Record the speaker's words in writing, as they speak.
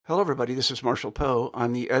Hello, everybody. This is Marshall Poe.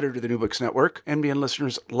 I'm the editor of the New Books Network. NBN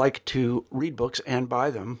listeners like to read books and buy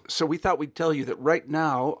them. So we thought we'd tell you that right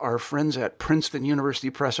now, our friends at Princeton University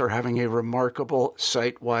Press are having a remarkable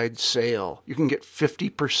site-wide sale. You can get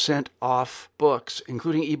 50% off books,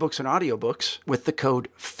 including ebooks and audiobooks, with the code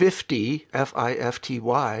 50,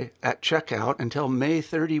 F-I-F-T-Y, at checkout until May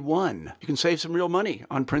 31. You can save some real money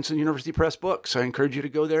on Princeton University Press books. I encourage you to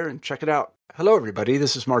go there and check it out. Hello, everybody.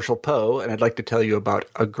 This is Marshall Poe, and I'd like to tell you about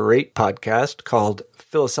a great podcast called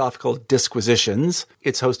Philosophical Disquisitions.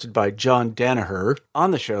 It's hosted by John Danaher.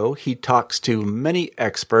 On the show, he talks to many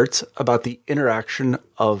experts about the interaction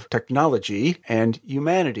of technology and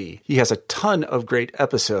humanity. He has a ton of great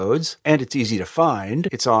episodes, and it's easy to find.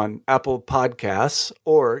 It's on Apple Podcasts,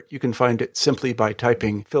 or you can find it simply by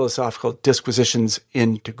typing Philosophical Disquisitions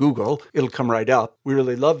into Google. It'll come right up. We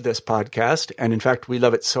really love this podcast, and in fact, we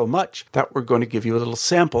love it so much that we're going to give you a little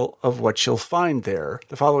sample of what you'll find there.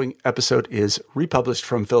 The following episode is republished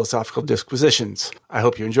from Philosophical Disquisitions. I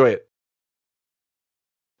hope you enjoy it.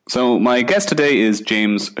 So my guest today is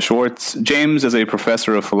James Schwartz. James is a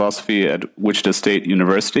professor of philosophy at Wichita State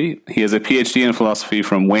University. He has a PhD in philosophy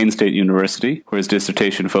from Wayne State University, where his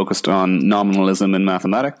dissertation focused on nominalism in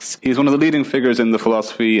mathematics. He is one of the leading figures in the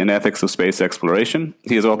philosophy and ethics of space exploration.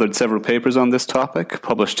 He has authored several papers on this topic,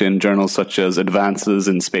 published in journals such as Advances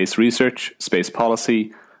in Space Research, Space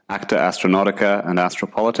Policy, Acta Astronautica, and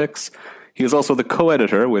Astropolitics. He is also the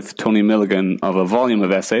co-editor with Tony Milligan of a volume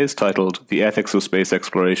of essays titled The Ethics of Space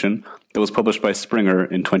Exploration that was published by Springer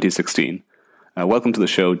in 2016. Welcome to the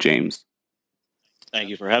show, James. Thank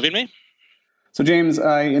you for having me. So, James,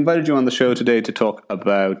 I invited you on the show today to talk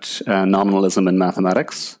about nominalism in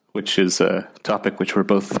mathematics, which is a topic which we're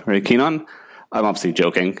both very keen on. I'm obviously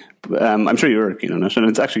joking. I'm sure you're keen on it, and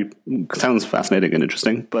it actually sounds fascinating and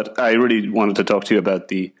interesting, but I really wanted to talk to you about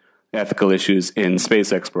the ethical issues in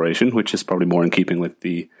space exploration, which is probably more in keeping with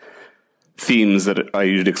the themes that I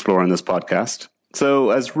usually explore on this podcast.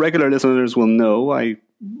 So, as regular listeners will know, I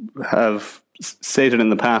have stated in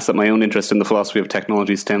the past that my own interest in the philosophy of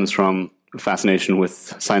technology stems from fascination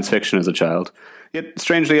with science fiction as a child. Yet,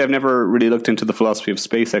 strangely, I've never really looked into the philosophy of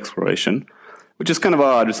space exploration, which is kind of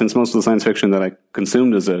odd since most of the science fiction that I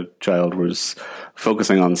consumed as a child was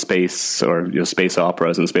focusing on space or space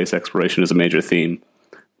operas, and space exploration is a major theme.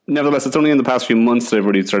 Nevertheless, it's only in the past few months that I've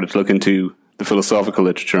really started to look into the philosophical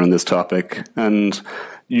literature on this topic, and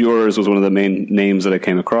yours was one of the main names that I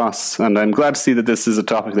came across, and I'm glad to see that this is a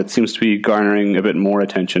topic that seems to be garnering a bit more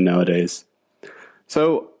attention nowadays.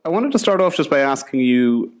 So I wanted to start off just by asking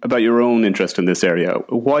you about your own interest in this area.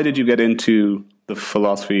 Why did you get into the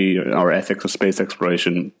philosophy or ethics of space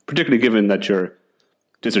exploration, particularly given that your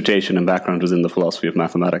dissertation and background was in the philosophy of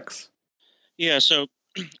mathematics? Yeah, so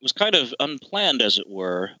it was kind of unplanned, as it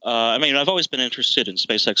were. I've always been interested in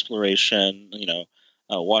space exploration.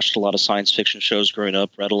 Watched a lot of science fiction shows growing up.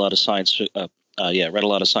 Read a lot of science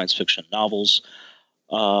fiction novels.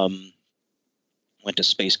 Went to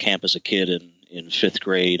space camp as a kid in fifth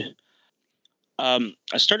grade. I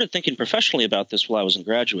started thinking professionally about this while I was in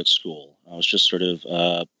graduate school. I was just sort of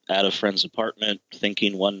at a friend's apartment,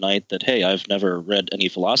 thinking one night that, hey, I've never read any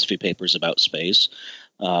philosophy papers about space.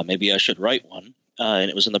 Maybe I should write one.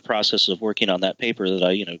 And it was in the process of working on that paper that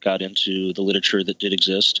I, got into the literature that did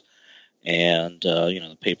exist. And,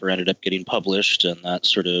 the paper ended up getting published, and that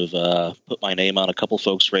sort of put my name on a couple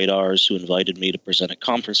folks' radars who invited me to present at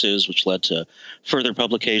conferences, which led to further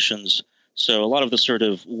publications. So a lot of the sort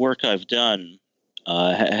of work I've done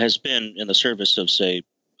has been in the service of, say,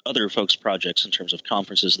 other folks' projects in terms of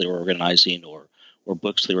conferences they were organizing or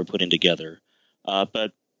books they were putting together.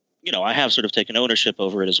 But I have sort of taken ownership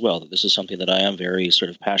over it as well, that this is something that I am very sort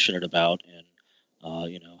of passionate about and,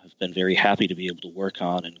 have been very happy to be able to work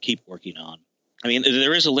on and keep working on. I mean,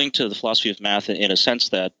 there is a link to the philosophy of math in a sense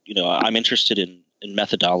that, I'm interested in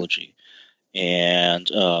methodology, and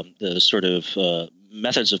the sort of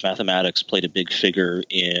methods of mathematics played a big figure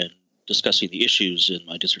in discussing the issues in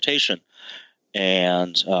my dissertation.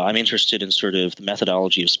 And I'm interested in sort of the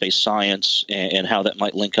methodology of space science and how that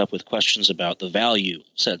might link up with questions about the value of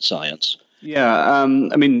said science. Yeah,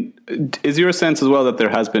 is your sense as well that there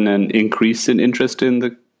has been an increase in interest in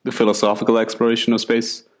the philosophical exploration of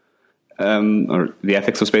space, or the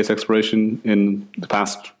ethics of space exploration in the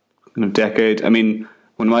past decade? I mean,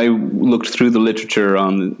 when I looked through the literature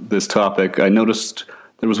on this topic, I noticed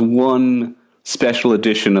there was one special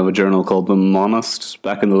edition of a journal called The Monist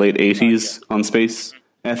back in the late 80s on space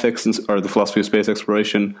ethics or the philosophy of space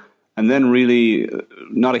exploration. And then really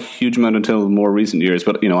not a huge amount until more recent years,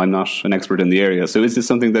 but I'm not an expert in the area. So is this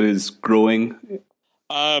something that is growing?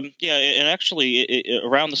 Yeah, and actually,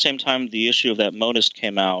 around the same time the issue of that Monist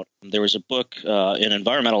came out, there was a book in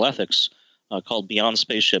environmental ethics called Beyond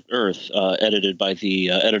Spaceship Earth, edited by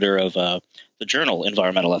the editor of the journal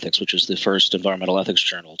Environmental Ethics, which is the first environmental ethics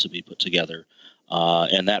journal to be put together.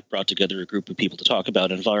 And that brought together a group of people to talk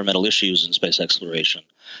about environmental issues in space exploration.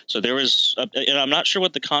 So there was, and I'm not sure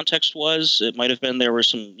what the context was. It might have been there were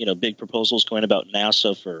some, big proposals going about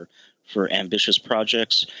NASA for ambitious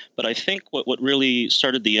projects. But I think what really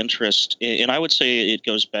started the interest, and I would say it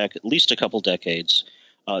goes back at least a couple decades,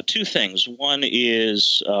 two things. One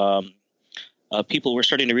is people were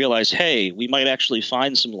starting to realize, hey, we might actually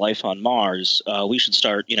find some life on Mars. We should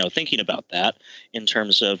start, thinking about that in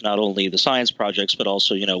terms of not only the science projects, but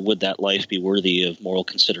also, would that life be worthy of moral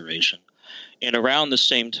consideration? And around the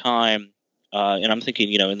same time, and I'm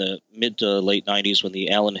thinking, in the mid to late 90s when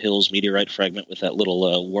the Allen Hills meteorite fragment with that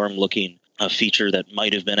little worm-looking feature that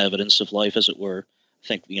might have been evidence of life, as it were, I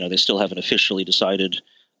think, they still haven't officially decided.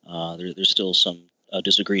 There's still some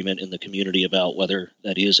disagreement in the community about whether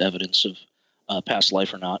that is evidence of past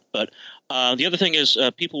life or not. But the other thing is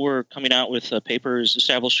people were coming out with papers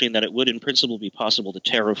establishing that it would in principle be possible to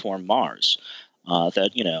terraform Mars,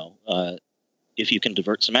 that, if you can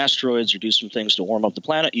divert some asteroids or do some things to warm up the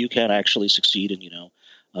planet, you can actually succeed in,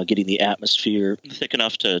 getting the atmosphere thick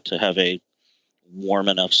enough to have a warm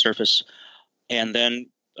enough surface. And then,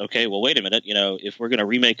 okay, well, wait a minute, if we're going to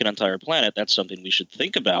remake an entire planet, that's something we should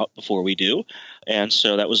think about before we do. And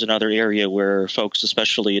so that was another area where folks,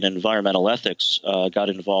 especially in environmental ethics, got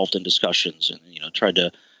involved in discussions and, tried to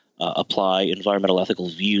apply environmental ethical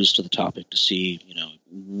views to the topic to see,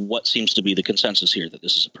 what seems to be the consensus here, that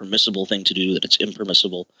this is a permissible thing to do, that it's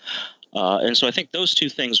impermissible. And so I think those two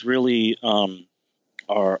things really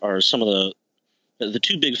are some of the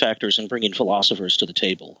two big factors in bringing philosophers to the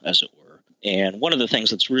table, as it were. And one of the things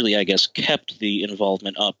that's really, I guess, kept the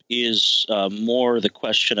involvement up is more the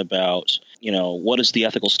question about, what is the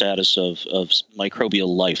ethical status of microbial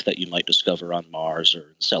life that you might discover on Mars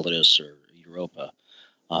or Enceladus or Europa.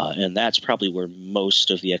 And that's probably where most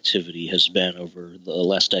of the activity has been over the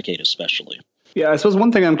last decade especially. Yeah, I suppose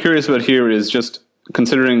one thing I'm curious about here is just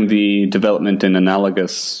considering the development in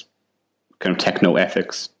analogous kind of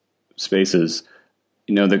techno-ethics spaces,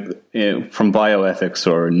 from bioethics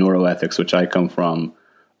or neuroethics, which I come from,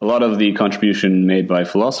 a lot of the contribution made by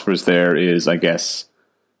philosophers there is, I guess,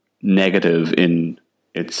 negative in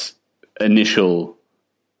its initial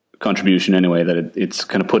contribution anyway, that it's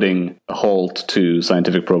kind of putting a halt to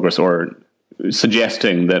scientific progress or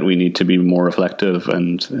suggesting that we need to be more reflective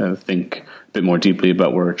and think a bit more deeply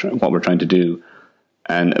about what we're trying to do.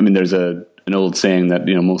 And I mean, there's an old saying that,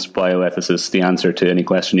 most bioethicists, the answer to any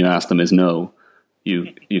question you ask them is no,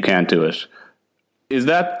 you can't do it. Is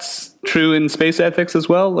that true in space ethics as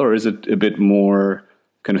well, or is it a bit more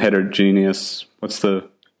kind of heterogeneous? What's the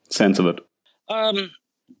sense of it?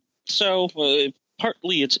 So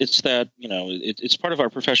partly it's that, it's part of our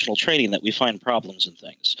professional training that we find problems in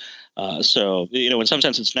things. So, in some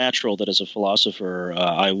sense, it's natural that as a philosopher,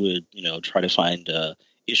 I would, try to find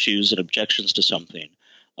issues and objections to something.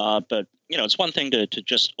 But, it's one thing to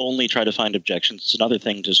just only try to find objections. It's another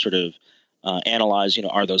thing to sort of analyze,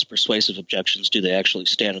 are those persuasive objections? Do they actually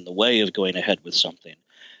stand in the way of going ahead with something?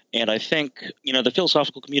 And I think, the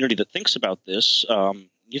philosophical community that thinks about this,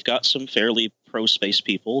 you've got some fairly pro-space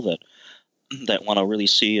people that want to really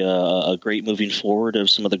see a great moving forward of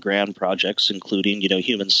some of the grand projects, including,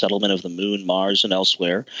 human settlement of the moon, Mars, and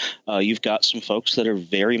elsewhere. You've got some folks that are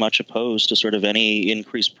very much opposed to sort of any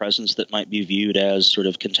increased presence that might be viewed as sort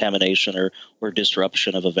of contamination or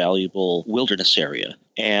disruption of a valuable wilderness area.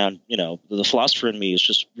 And, the philosopher in me is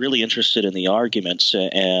just really interested in the arguments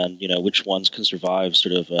and, which ones can survive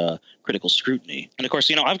sort of critical scrutiny. And, of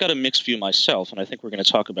course, I've got a mixed view myself, and I think we're going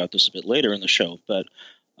to talk about this a bit later in the show, but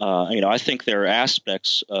I think there are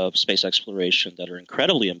aspects of space exploration that are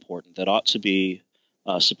incredibly important that ought to be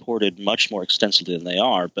supported much more extensively than they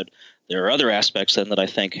are. But there are other aspects then that I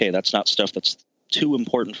think, hey, that's not stuff that's too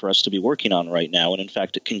important for us to be working on right now. And in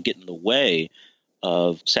fact, it can get in the way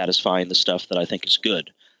of satisfying the stuff that I think is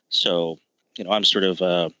good. So, I'm sort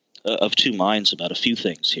of two minds about a few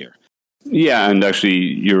things here. Yeah, and actually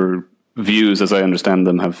your views, as I understand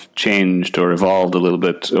them, have changed or evolved a little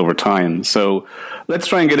bit over time. So let's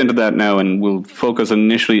try and get into that now, and we'll focus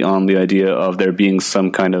initially on the idea of there being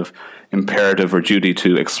some kind of imperative or duty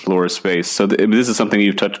to explore space. So this is something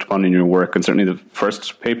you've touched upon in your work, and certainly the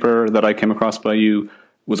first paper that I came across by you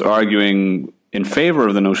was arguing in favor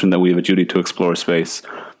of the notion that we have a duty to explore space.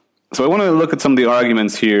 So I want to look at some of the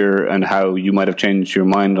arguments here and how you might have changed your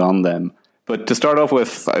mind on them. But to start off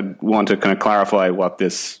with, I want to kind of clarify what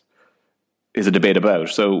this is a debate about.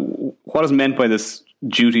 So what is meant by this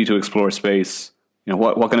duty to explore space?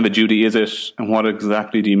 What kind of a duty is it, and what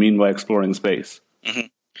exactly do you mean by exploring space? Mm-hmm.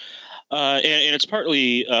 And it's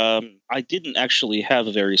partly, I didn't actually have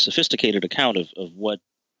a very sophisticated account of what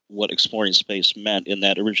exploring space meant in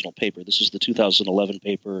that original paper. This is the 2011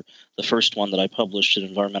 paper, the first one that I published in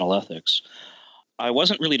Environmental Ethics. I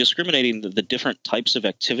wasn't really discriminating the different types of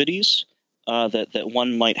activities that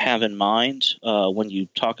one might have in mind when you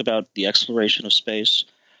talk about the exploration of space.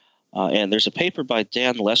 And there's a paper by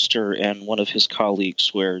Dan Lester and one of his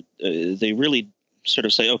colleagues where they really sort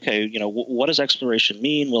of say, okay, what does exploration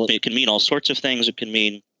mean? Well, it can mean all sorts of things. It can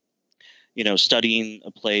mean, studying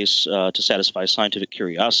a place to satisfy scientific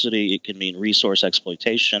curiosity. It can mean resource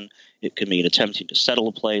exploitation. It could mean attempting to settle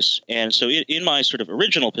a place. And so in my sort of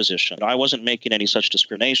original position, I wasn't making any such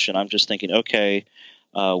discrimination. I'm just thinking, okay,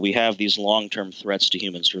 we have these long-term threats to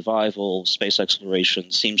human survival. Space exploration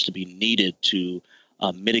seems to be needed to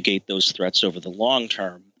mitigate those threats over the long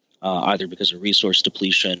term, either because of resource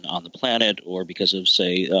depletion on the planet or because of,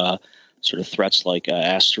 say, sort of threats like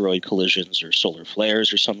asteroid collisions or solar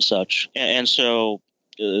flares or some such. And so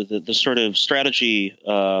the sort of strategy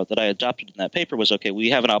that I adopted in that paper was, okay, we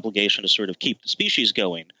have an obligation to sort of keep the species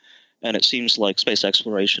going, and it seems like space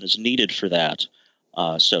exploration is needed for that.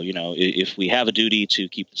 So, if we have a duty to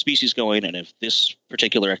keep the species going, and if this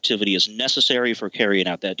particular activity is necessary for carrying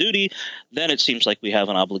out that duty, then it seems like we have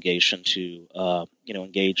an obligation to,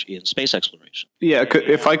 engage in space exploration. Yeah,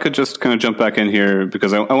 if I could just kind of jump back in here,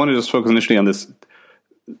 because I want to just focus initially on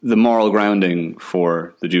the moral grounding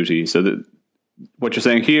for the duty. So what you're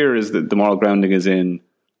saying here is that the moral grounding is in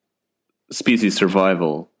species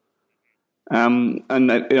survival. And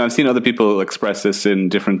I've seen other people express this in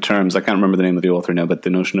different terms. I can't remember the name of the author now, but the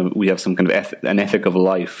notion of we have some kind of an ethic of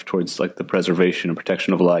life towards like the preservation and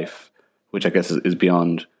protection of life, which I guess is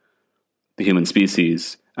beyond the human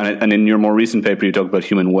species. And in your more recent paper, you talk about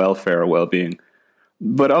human welfare or well-being.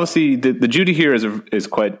 But obviously, the duty here is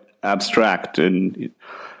quite abstract, and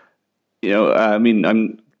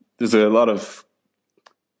there's a lot of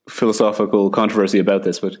philosophical controversy about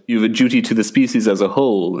this, but you have a duty to the species as a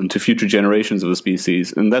whole and to future generations of the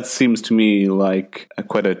species. And that seems to me like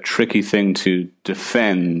quite a tricky thing to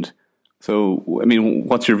defend. So,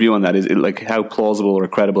 what's your view on that? Is it like how plausible or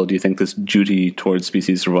credible do you think this duty towards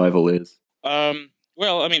species survival is?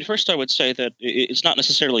 Well, first I would say that it's not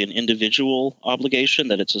necessarily an individual obligation,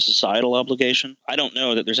 that it's a societal obligation. I don't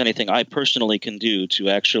know that there's anything I personally can do to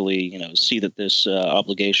actually, see that this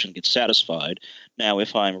obligation gets satisfied. Now,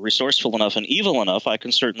 if I'm resourceful enough and evil enough, I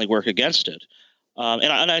can certainly work against it.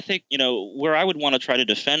 And I think, where I would want to try to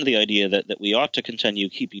defend the idea that we ought to continue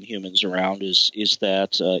keeping humans around is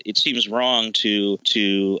that it seems wrong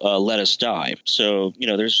to let us die. So,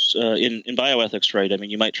 there's in bioethics, right?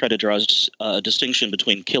 You might try to draw a distinction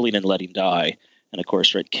between killing and letting die. And of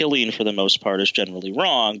course, right, killing for the most part is generally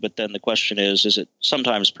wrong. But then the question is it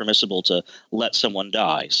sometimes permissible to let someone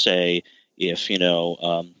die? Say,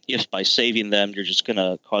 if by saving them, you're just going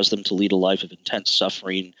to cause them to lead a life of intense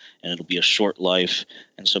suffering and it'll be a short life.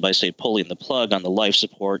 And so by, say, pulling the plug on the life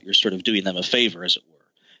support, you're sort of doing them a favor, as it were.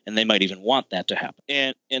 And they might even want that to happen.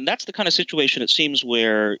 And that's the kind of situation, it seems,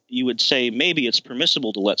 where you would say maybe it's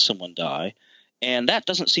permissible to let someone die. And that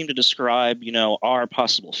doesn't seem to describe, our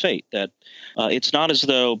possible fate. That it's not as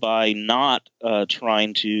though by not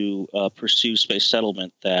trying to pursue space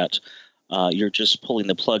settlement that you're just pulling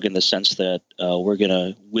the plug in the sense that we're going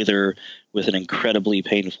to wither with an incredibly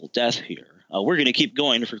painful death here. We're going to keep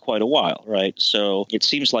going for quite a while, right? So it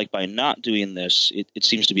seems like by not doing this, it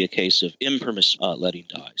seems to be a case of impermissible letting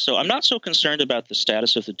die. So I'm not so concerned about the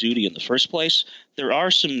status of the duty in the first place. There are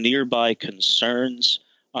some nearby concerns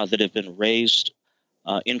that have been raised.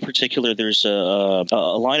 In particular, there's a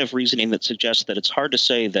line of reasoning that suggests that it's hard to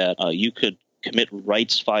say that you could commit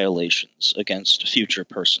rights violations against future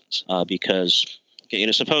persons because,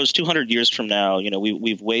 suppose 200 years from now,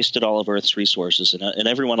 we've wasted all of Earth's resources and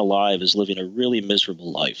everyone alive is living a really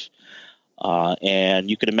miserable life. And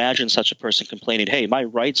you could imagine such a person complaining, hey, my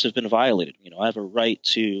rights have been violated. I have a right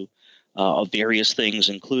to various things,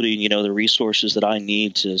 including, the resources that I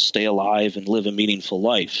need to stay alive and live a meaningful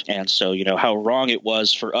life. And so, how wrong it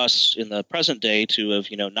was for us in the present day to have,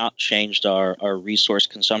 not changed our resource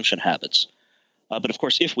consumption habits. But of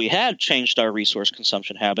course, if we had changed our resource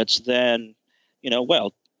consumption habits, then,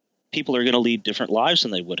 people are going to lead different lives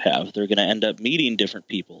than they would have. They're going to end up meeting different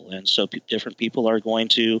people. And so different people are going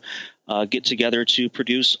to get together to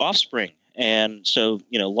produce offspring. And so,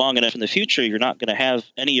 long enough in the future, you're not going to have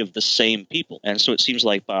any of the same people. And so it seems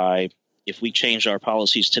like by if we change our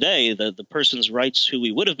policies today, the person's rights who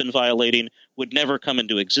we would have been violating would never come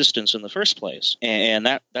into existence in the first place. And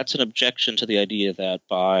that's an objection to the idea that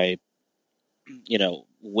by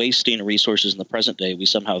wasting resources in the present day, we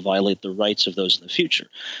somehow violate the rights of those in the future.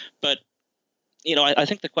 But I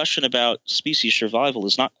think the question about species survival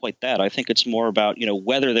is not quite that. I think it's more about,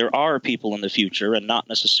 whether there are people in the future and not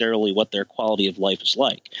necessarily what their quality of life is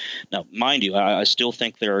like. Now, mind you, I still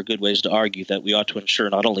think there are good ways to argue that we ought to ensure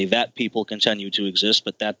not only that people continue to exist,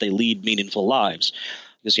 but that they lead meaningful lives.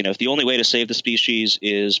 Because, if the only way to save the species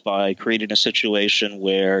is by creating a situation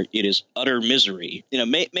where it is utter misery,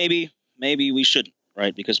 maybe we shouldn't,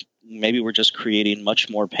 right? Because maybe we're just creating much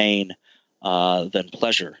more pain than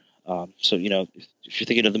pleasure. So, if you're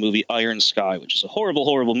thinking of the movie Iron Sky, which is a horrible,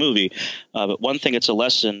 horrible movie, but one thing it's a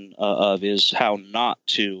lesson of is how not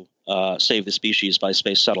to save the species by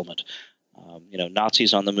space settlement.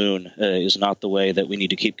 Nazis on the moon is not the way that we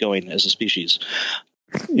need to keep going as a species.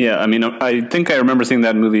 Yeah, I mean, I think I remember seeing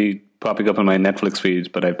that movie popping up on my Netflix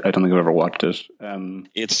feed, but I don't think I've ever watched it.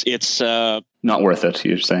 It's not worth it,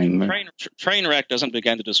 you're saying. Train wreck doesn't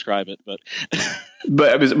begin to describe it, but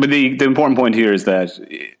but the important point here is that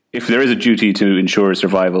if there is a duty to ensure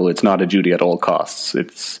survival, it's not a duty at all costs.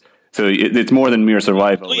 It's more than mere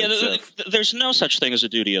survival. Well, yeah, there's no such thing as a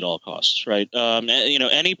duty at all costs, right?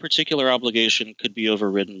 Any particular obligation could be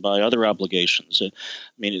overridden by other obligations. I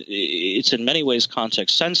mean, it's in many ways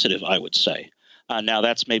context sensitive, I would say. Now,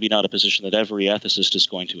 that's maybe not a position that every ethicist is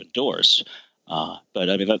going to endorse, but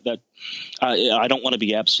I mean I don't want to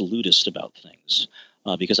be absolutist about things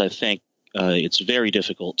because I think it's very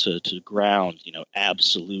difficult to ground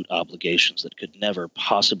absolute obligations that could never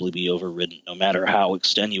possibly be overridden, no matter how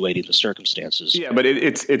extenuating the circumstances. Yeah, but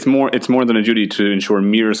it's more than a duty to ensure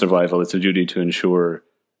mere survival. It's a duty to ensure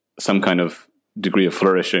some kind of degree of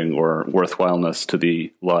flourishing or worthwhileness to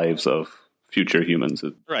the lives of future humans.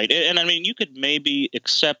 Right. And I mean, you could maybe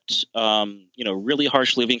accept, really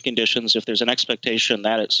harsh living conditions if there's an expectation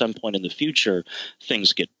that at some point in the future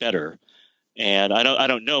things get better. And I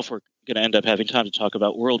don't know if we're going to end up having time to talk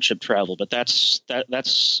about world ship travel, but that's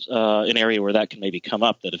an area where that can maybe come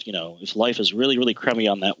up. That if life is really, really crummy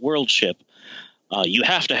on that world ship, you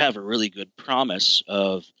have to have a really good promise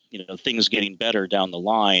of things getting better down the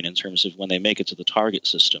line in terms of when they make it to the target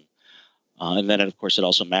system. And then, of course, it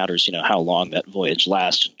also matters, how long that voyage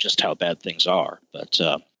lasts and just how bad things are. But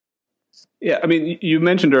yeah, I mean, you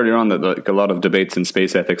mentioned earlier on that a lot of debates in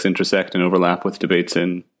space ethics intersect and overlap with debates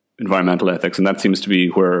in environmental ethics, and that seems to be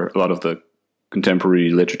where a lot of the contemporary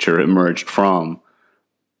literature emerged from.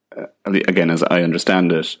 Again, as I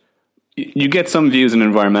understand it, you get some views in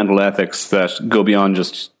environmental ethics that go beyond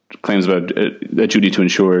just claims about a duty to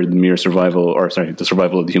ensure the mere survival, the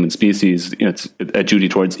survival of the human species. It's a duty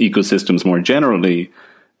towards ecosystems more generally.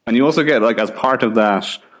 And you also get, as part of that,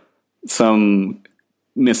 some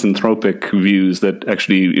misanthropic views that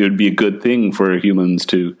actually it would be a good thing for humans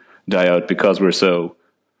to die out because we're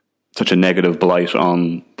such a negative blight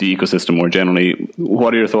on the ecosystem more generally.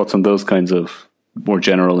 What are your thoughts on those kinds of more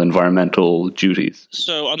general environmental duties?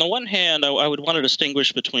 So on the one hand, I would want to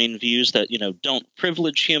distinguish between views that, don't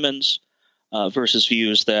privilege humans versus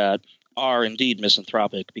views that are indeed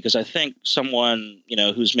misanthropic, because I think someone,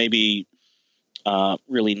 who's maybe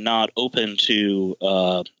really not open to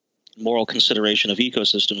moral consideration of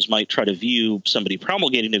ecosystems might try to view somebody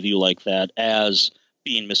promulgating a view like that as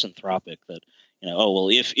being misanthropic, that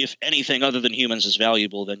if anything other than humans is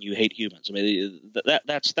valuable, then you hate humans. I mean,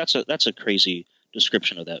 that's a crazy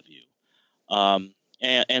description of that view.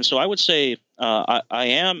 And so I would say I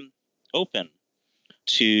am open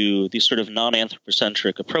to these sort of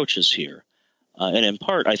non-anthropocentric approaches here. And in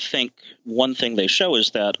part, I think one thing they show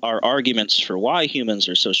is that our arguments for why humans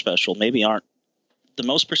are so special maybe aren't the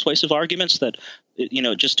most persuasive arguments, that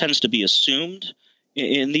it just tends to be assumed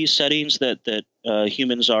in these settings that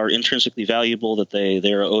humans are intrinsically valuable, that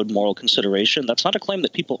they are owed moral consideration. That's not a claim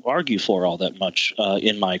that people argue for all that much,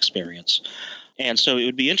 in my experience. And so it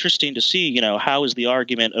would be interesting to see, how is the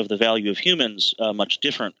argument of the value of humans much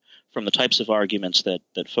different from the types of arguments that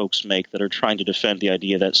folks make that are trying to defend the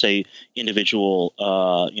idea that, say, individual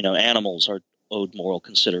animals are owed moral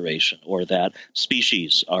consideration, or that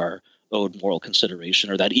species are owed moral consideration,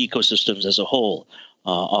 or that ecosystems as a whole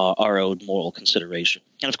are owed moral consideration.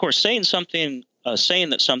 And of course, saying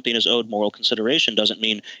that something is owed moral consideration doesn't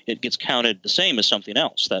mean it gets counted the same as something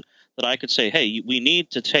else. That I could say, hey, we need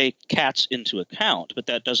to take cats into account, but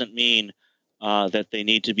that doesn't mean that they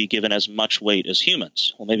need to be given as much weight as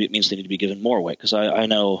humans. Well, maybe it means they need to be given more weight, because I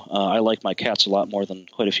know I like my cats a lot more than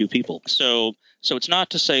quite a few people. So it's not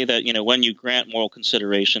to say that, when you grant moral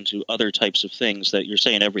consideration to other types of things, that you're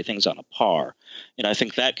saying everything's on a par. And I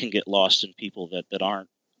think that can get lost in people that aren't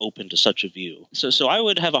open to such a view. So I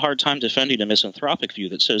would have a hard time defending a misanthropic view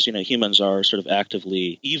that says, humans are sort of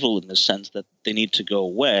actively evil in the sense that they need to go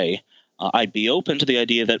away. I'd be open to the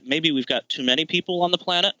idea that maybe we've got too many people on the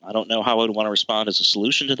planet. I don't know how I would want to respond as a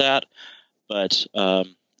solution to that, but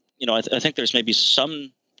I think there's maybe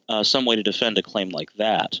some way to defend a claim like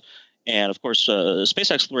that. And of course, a space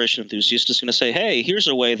exploration enthusiast is going to say, "Hey, here's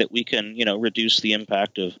a way that we can, reduce the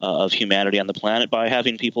impact of humanity on the planet by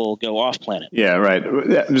having people go off planet." Yeah, right.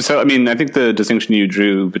 So, I think the distinction you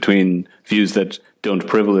drew between views that don't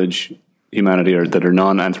privilege humanity or that are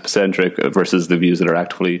non-anthropocentric versus the views that are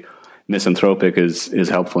actively misanthropic is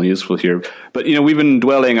helpful and useful here. But we've been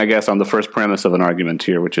dwelling, I guess, on the first premise of an argument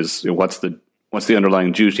here, which is what's the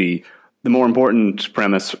underlying duty. The more important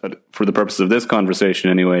premise, for the purposes of this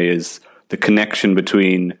conversation anyway, is the connection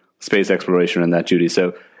between space exploration and that duty.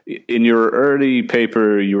 So, in your early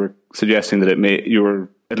paper, you were suggesting that you were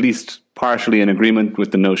at least partially in agreement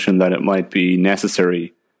with the notion that it might be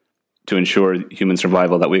necessary to ensure human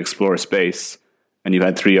survival that we explore space. And you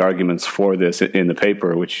had 3 arguments for this in the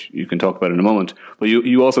paper, which you can talk about in a moment. But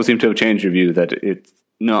you also seem to have changed your view that it's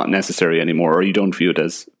not necessary anymore, or you don't view it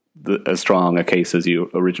as strong a case as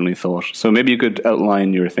you originally thought. So maybe you could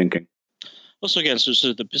outline your thinking. Well, so again,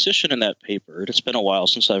 so the position in that paper, it's been a while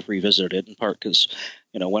since I've revisited it, in part because,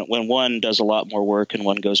 when one does a lot more work and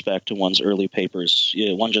one goes back to one's early papers,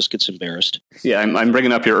 one just gets embarrassed. Yeah, I'm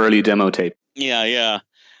bringing up your early demo tape. Yeah.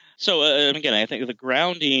 So, again, I think the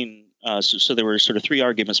grounding... So there were sort of 3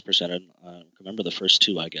 arguments presented. Remember the first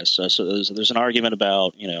 2, I guess. So there's an argument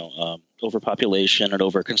about overpopulation and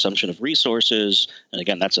overconsumption of resources, and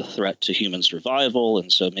again, that's a threat to human survival.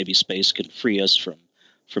 And so maybe space can free us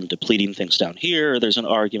from depleting things down here. There's an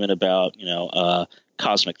argument about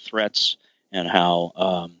cosmic threats and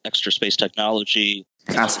how extra space technology,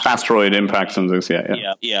 asteroid impacts and things.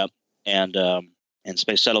 Yeah. And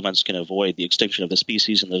space settlements can avoid the extinction of the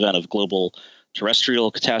species in the event of global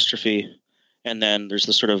terrestrial catastrophe. And then there's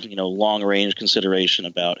the sort of, long-range consideration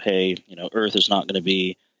about, hey, Earth is not going to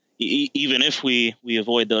be, even if we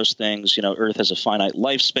avoid those things, Earth has a finite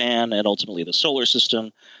lifespan, and ultimately the solar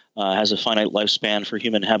system has a finite lifespan for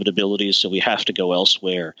human habitability, so we have to go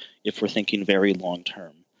elsewhere if we're thinking very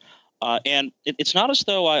long-term. And it's not as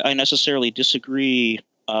though I necessarily disagree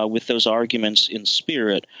with those arguments in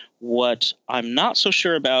spirit. What I'm not so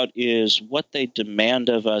sure about is what they demand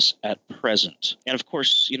of us at present. And of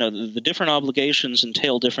course, the different obligations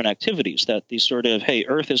entail different activities. That these sort of, hey,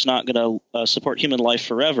 Earth is not going to support human life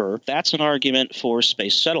forever, that's an argument for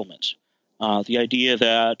space settlement. The idea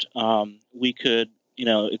that we could,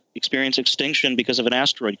 experience extinction because of an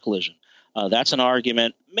asteroid collision. That's an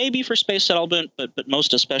argument maybe for space settlement, but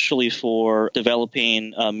most especially for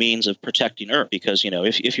developing means of protecting Earth. Because,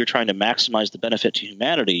 if you're trying to maximize the benefit to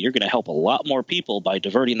humanity, you're going to help a lot more people by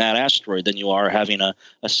diverting that asteroid than you are having a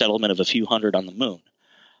settlement of a few hundred on the moon.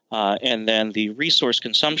 And then the resource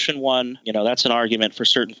consumption one, that's an argument for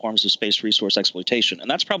certain forms of space resource exploitation. And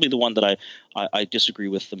that's probably the one that I disagree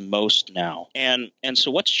with the most now. And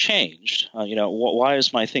so what's changed? Why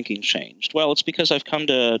is my thinking changed? Well, it's because I've come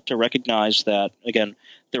to recognize that, again,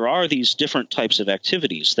 there are these different types of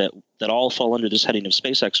activities that all fall under this heading of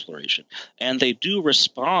space exploration. And they do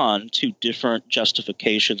respond to different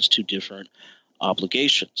justifications, to different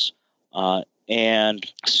obligations. And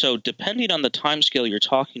so depending on the timescale you're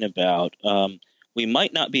talking about, we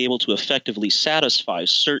might not be able to effectively satisfy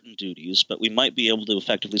certain duties, but we might be able to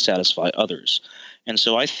effectively satisfy others. And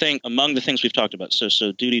so I think among the things we've talked about,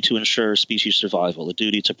 so duty to ensure species survival, a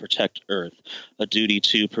duty to protect Earth, a duty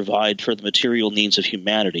to provide for the material needs of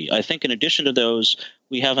humanity, I think in addition to those,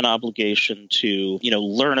 we have an obligation to,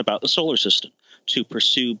 learn about the solar system, to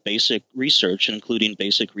pursue basic research, including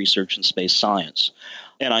basic research in space science.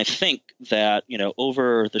 And I think that,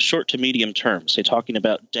 over the short to medium term, say talking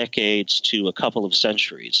about decades to a couple of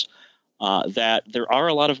centuries, that there are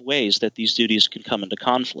a lot of ways that these duties can come into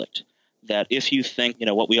conflict. That if you think,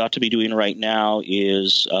 what we ought to be doing right now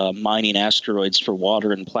is mining asteroids for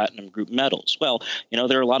water and platinum group metals. Well,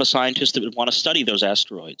 there are a lot of scientists that would want to study those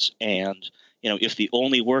asteroids. And, if the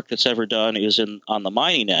only work that's ever done is on the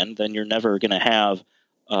mining end, then you're never going to have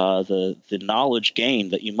the knowledge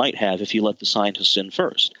gain that you might have if you let the scientists in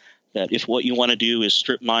first. That if what you want to do is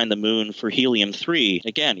strip mine the moon for helium-3,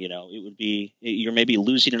 again, it would be, you're maybe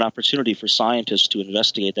losing an opportunity for scientists to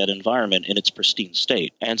investigate that environment in its pristine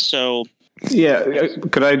state. And so Yeah,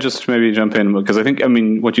 could I just maybe jump in? Because I think,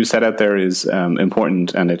 what you set out there is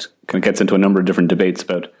important, and it kind of gets into a number of different debates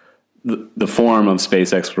about the form of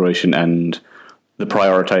space exploration and the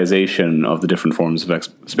prioritization of the different forms of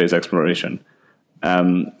space exploration.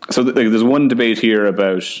 So there's one debate here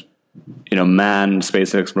about, manned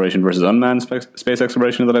space exploration versus unmanned space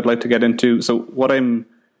exploration that I'd like to get into. So what I'm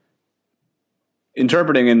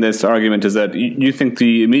interpreting in this argument is that you think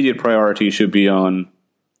the immediate priority should be on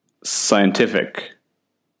scientific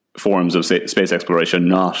forms of space exploration,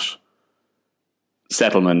 not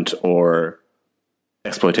settlement or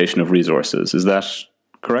exploitation of resources. Is that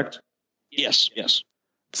correct? Yes.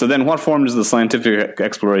 So then what form does the scientific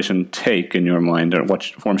exploration take in your mind, or what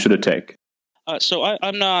form should it take? So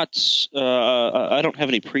I'm not. I don't have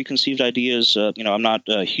any preconceived ideas. I'm not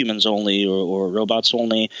humans only or robots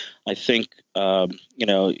only. I think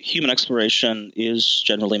human exploration is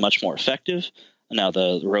generally much more effective. Now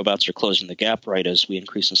the robots are closing the gap right as we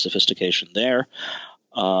increase in sophistication there.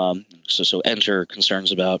 So enter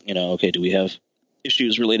concerns about do we have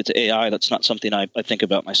issues related to AI? That's not something I think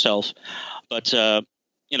about myself. But so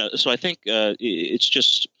I think it's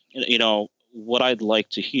just what I'd like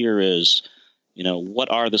to hear is. What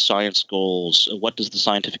are the science goals? What does the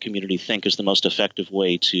scientific community think is the most effective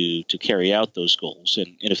way to carry out those goals?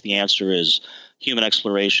 And if the answer is human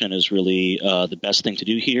exploration is really the best thing to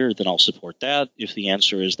do here, then I'll support that. If the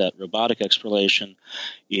answer is that robotic exploration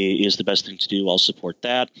is the best thing to do, I'll support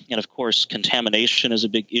that. And of course, contamination is a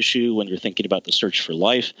big issue when you're thinking about the search for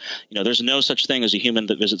life. There's no such thing as a human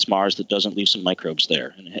that visits Mars that doesn't leave some microbes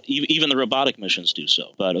there. And even the robotic missions do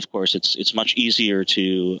so. But of course, it's much easier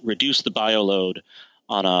to reduce the bioload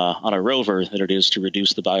on a rover than it is to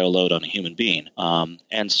reduce the bioload on a human being.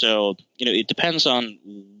 And so, it depends on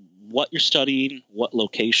what you're studying, what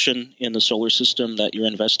location in the solar system that you're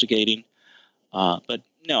investigating. But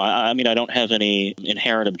no, I don't have any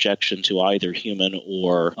inherent objection to either human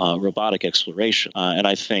or robotic exploration. And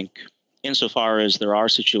I think insofar as there are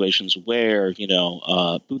situations where,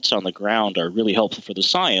 boots on the ground are really helpful for the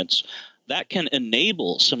science, that can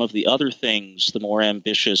enable some of the other things, the more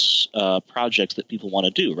ambitious projects that people want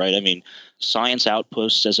to do, right? Science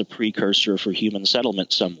outposts as a precursor for human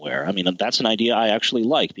settlement somewhere. That's an idea I actually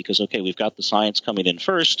like because, okay, we've got the science coming in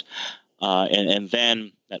first, and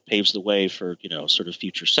then that paves the way for, sort of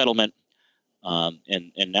future settlement.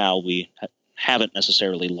 And now we haven't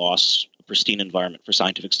necessarily lost a pristine environment for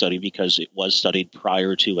scientific study because it was studied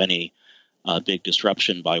prior to any big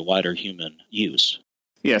disruption by wider human use.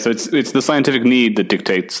 Yeah, so it's the scientific need that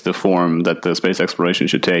dictates the form that the space exploration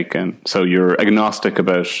should take, and so you're agnostic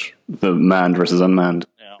about the manned versus unmanned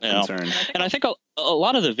concern. And I think a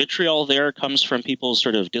lot of the vitriol there comes from people's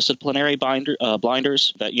sort of disciplinary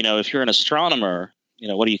blinders. That if you're an astronomer,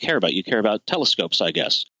 what do you care about? You care about telescopes, I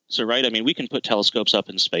guess. So right, we can put telescopes up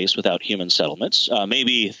in space without human settlements.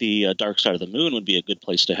 Maybe the dark side of the moon would be a good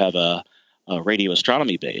place to have a radio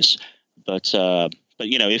astronomy base, but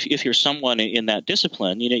if you're someone in that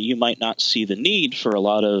discipline, you might not see the need for a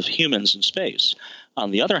lot of humans in space. On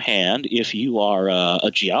the other hand, if you are a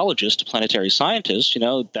geologist, a planetary scientist,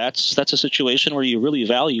 that's a situation where you really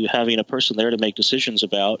value having a person there to make decisions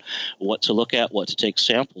about what to look at, what to take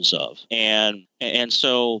samples of. And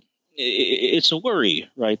so it's a worry,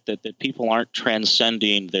 right, that people aren't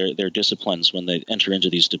transcending their disciplines when they enter into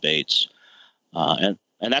these debates.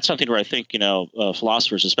 And that's something where I think,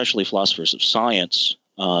 philosophers, especially philosophers of science,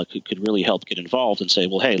 could really help get involved and say,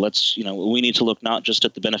 well, hey, let's, we need to look not just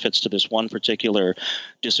at the benefits to this one particular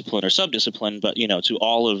discipline or subdiscipline, but, to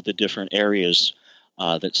all of the different areas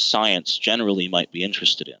that science generally might be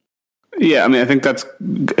interested in. Yeah, I think that's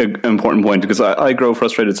an important point because I grow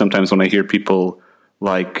frustrated sometimes when I hear people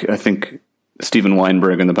like, I think Steven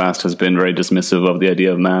Weinberg in the past has been very dismissive of the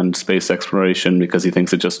idea of manned space exploration because he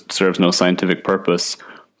thinks it just serves no scientific purpose.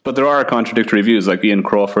 But there are contradictory views, like Ian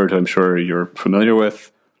Crawford, who I'm sure you're familiar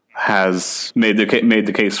with, has made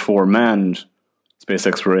the case for manned space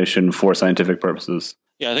exploration for scientific purposes.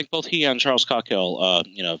 Yeah, I think both he and Charles Cockell,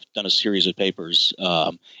 have done a series of papers.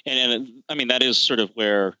 And that is sort of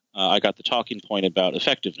where I got the talking point about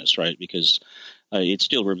effectiveness, right? Because it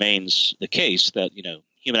still remains the case that,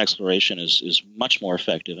 human exploration is much more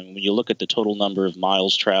effective. When you look at the total number of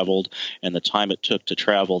miles traveled and the time it took to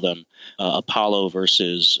travel them, Apollo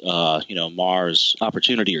versus, Mars,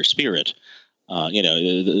 Opportunity or Spirit,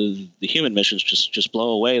 the human missions just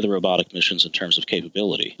blow away the robotic missions in terms of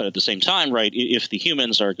capability. But at the same time, right, if the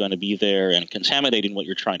humans are going to be there and contaminating what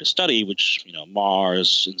you're trying to study, which,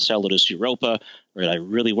 Mars, Enceladus, Europa, right, I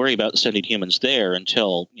really worry about sending humans there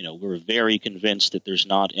until, we're very convinced that there's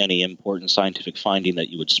not any important scientific finding that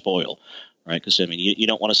you would spoil. right? Because I mean, you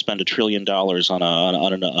don't want to spend $1 trillion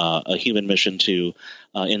on a human mission to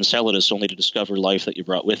Enceladus only to discover life that you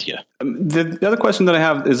brought with you. The other question that I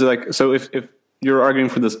have is like, so if you're arguing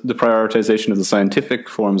for this, the prioritization of the scientific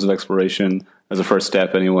forms of exploration as a first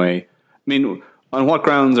step, anyway, I mean, on what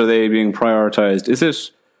grounds are they being prioritized?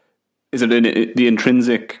 Is it the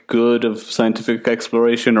intrinsic good of scientific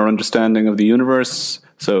exploration or understanding of the universe?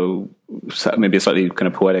 So maybe a slightly kind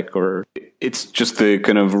of poetic, or it's just the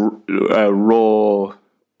kind of raw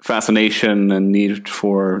fascination and need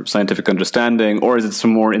for scientific understanding, or is it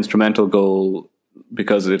some more instrumental goal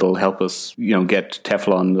because it'll help us, get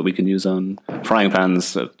Teflon that we can use on frying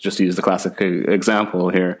pans, just to use the classic example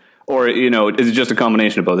here? Or, is it just a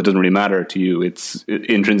combination of both? It doesn't really matter to you. It's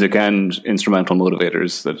intrinsic and instrumental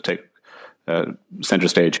motivators that take center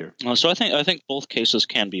stage here. So I think both cases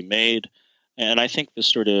can be made. And I think this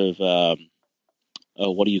sort of,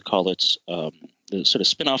 what do you call it? The sort of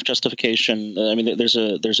spin-off justification. I mean, there's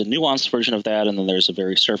a nuanced version of that, and then there's a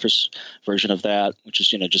very surface version of that, which is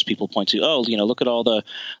just people point to, look at all the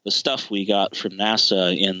stuff we got from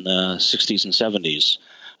NASA in the 60s and 70s.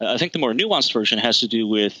 I think the more nuanced version has to do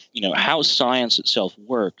with, how science itself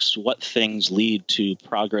works, what things lead to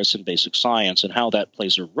progress in basic science, and how that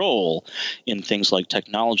plays a role in things like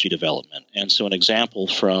technology development. And so an example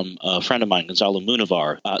from a friend of mine, Gonzalo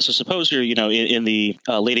Munivar. So suppose you're, in the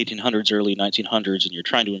late 1800s, early 1900s, and you're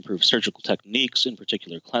trying to improve surgical techniques, in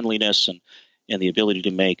particular cleanliness and the ability to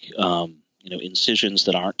make, incisions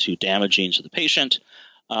that aren't too damaging to the patient.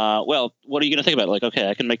 Well, what are you going to think about? Like, okay,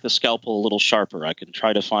 I can make the scalpel a little sharper. I can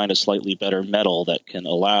try to find a slightly better metal that can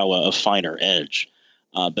allow a finer edge.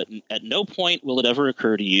 But at no point will it ever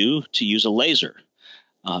occur to you to use a laser,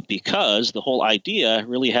 because the whole idea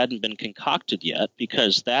really hadn't been concocted yet,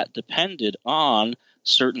 because that depended on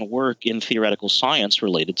certain work in theoretical science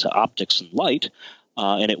related to optics and light.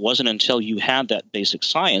 And it wasn't until you had that basic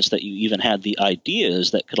science that you even had the ideas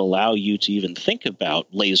that could allow you to even think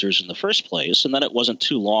about lasers in the first place. And then it wasn't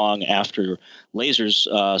too long after lasers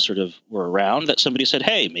sort of were around that somebody said,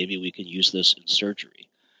 hey, maybe we can use this in surgery.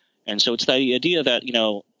 And so it's the idea that,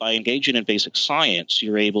 by engaging in basic science,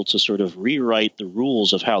 you're able to sort of rewrite the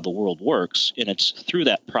rules of how the world works. And it's through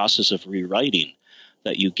that process of rewriting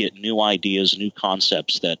that you get new ideas, new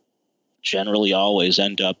concepts that generally always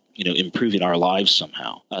end up, improving our lives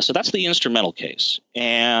somehow. So that's the instrumental case.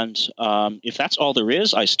 And if that's all there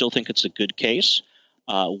is, I still think it's a good case.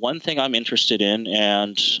 One thing I'm interested in,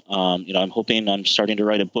 and I'm hoping I'm starting to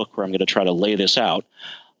write a book where I'm going to try to lay this out,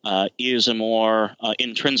 is a more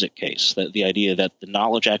intrinsic case. That the idea that the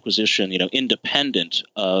knowledge acquisition, independent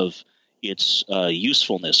of its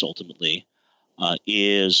usefulness ultimately,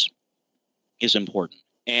 is important.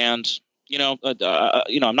 And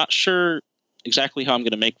I'm not sure exactly how I'm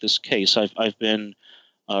going to make this case. I've been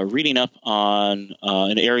reading up on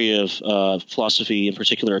an area of philosophy, in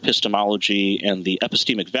particular epistemology, and the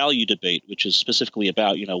epistemic value debate, which is specifically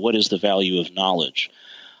about, what is the value of knowledge?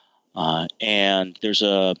 And there's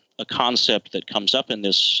a concept that comes up in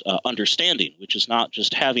this understanding, which is not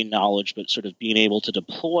just having knowledge, but sort of being able to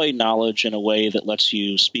deploy knowledge in a way that lets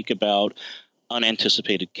you speak about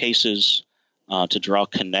unanticipated cases, to draw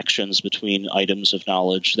connections between items of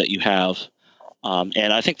knowledge that you have.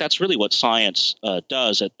 And I think that's really what science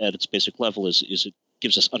does at its basic level is it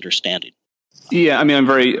gives us understanding. Yeah, I mean, I'm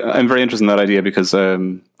very interested in that idea because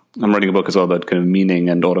I'm writing a book as well about kind of meaning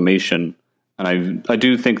and automation. And I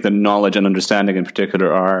do think that knowledge and understanding in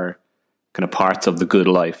particular are kind of parts of the good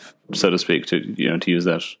life, so to speak, to use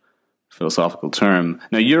that philosophical term.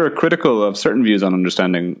 Now, you're critical of certain views on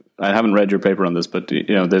understanding. I haven't read your paper on this, but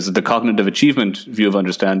there's the cognitive achievement view of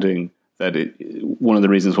understanding. That one of the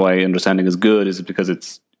reasons why understanding is good is because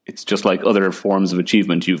it's just like other forms of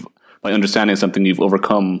achievement. By understanding something, you've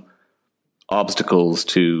overcome obstacles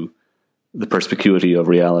to the perspicuity of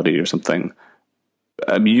reality or something.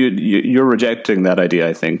 I mean, you're rejecting that idea,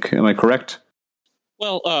 I think. Am I correct?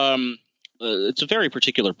 Well, it's a very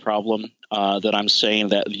particular problem that I'm saying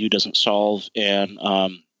that view doesn't solve. And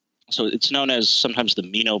so it's known as sometimes the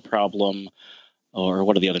Meno problem, or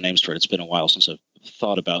what are the other names for it? It's been a while since I've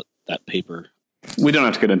thought about that paper. We don't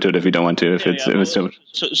have to get into it if you don't want to.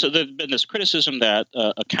 So there's been this criticism that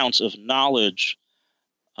accounts of knowledge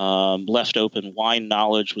left open why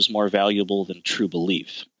knowledge was more valuable than true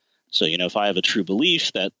belief. So, if I have a true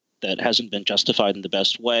belief that hasn't been justified in the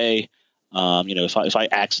best way, if I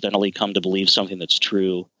accidentally come to believe something that's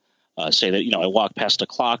true, say that, I walk past a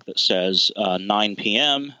clock that says 9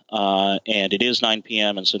 p.m., and it is 9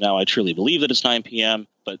 p.m., and so now I truly believe that it's 9 p.m.,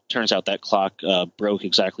 but turns out that clock broke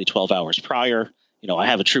exactly 12 hours prior, I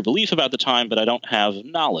have a true belief about the time, but I don't have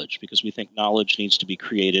knowledge, because we think knowledge needs to be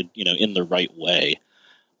created, in the right way.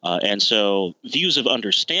 And so views of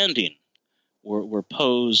understanding were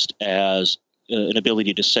posed as an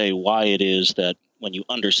ability to say why it is that when you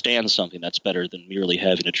understand something, that's better than merely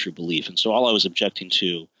having a true belief. And so all I was objecting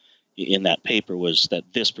to in that paper was that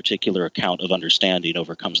this particular account of understanding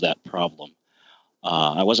overcomes that problem.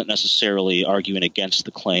 I wasn't necessarily arguing against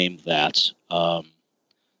the claim that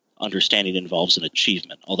understanding involves an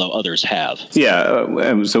achievement, although others have.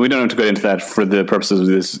 Yeah, so we don't have to go into that for the purposes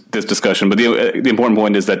of this discussion, but the important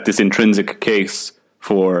point is that this intrinsic case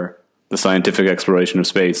for the scientific exploration of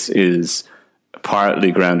space is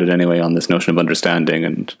partly grounded anyway on this notion of understanding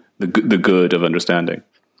and the good of understanding.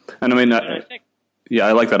 And I mean,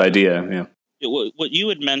 I like that idea, yeah. What you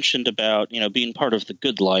had mentioned about, being part of the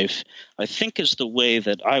good life, I think is the way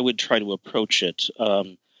that I would try to approach it.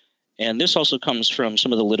 And this also comes from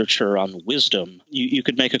some of the literature on wisdom. You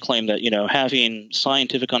could make a claim that, having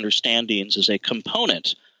scientific understandings is a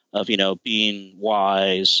component of, being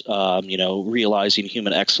wise, realizing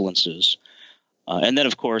human excellences. And then,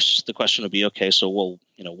 of course, the question would be, okay, so, well,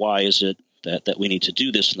 why is it that we need to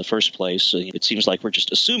do this in the first place? It seems like we're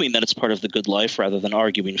just assuming that it's part of the good life rather than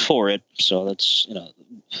arguing for it. So that's,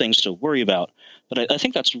 things to worry about. But I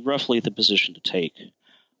think that's roughly the position to take.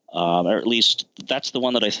 Or at least that's the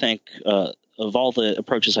one that I think, of all the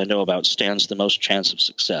approaches I know about, stands the most chance of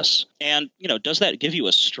success. And, does that give you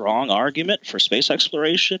a strong argument for space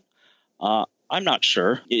exploration? I'm not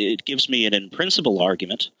sure. It gives me an in-principle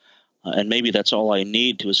argument. And maybe that's all I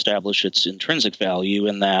need to establish its intrinsic value,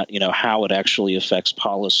 in that, how it actually affects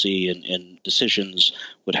policy and decisions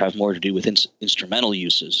would have more to do with instrumental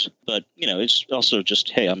uses. But, it's also just,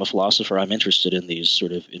 hey, I'm a philosopher. I'm interested in these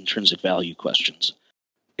sort of intrinsic value questions.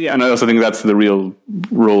 Yeah, and I also think that's the real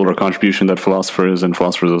role or contribution that philosophers and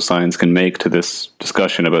philosophers of science can make to this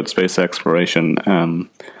discussion about space exploration.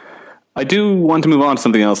 I do want to move on to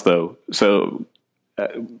something else, though. So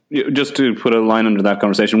just to put a line under that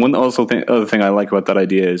conversation, other thing I like about that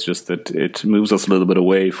idea is just that it moves us a little bit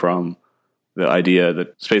away from the idea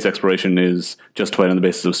that space exploration is justified on the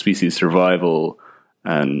basis of species survival,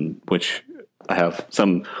 and which I have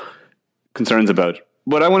some concerns about.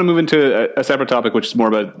 But I want to move into a separate topic, which is more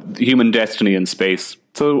about human destiny in space.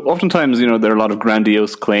 So oftentimes, there are a lot of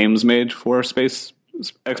grandiose claims made for space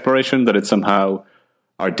exploration, that it's somehow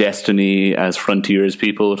our destiny as frontiers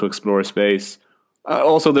people to explore space.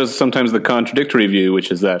 Also, there's sometimes the contradictory view,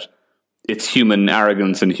 which is that it's human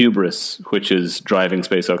arrogance and hubris which is driving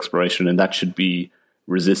space exploration, and that should be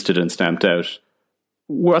resisted and stamped out.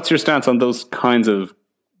 What's your stance on those kinds of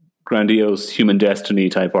grandiose human destiny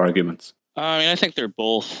type arguments? I think they're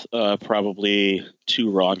both probably too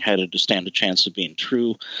wrong-headed to stand a chance of being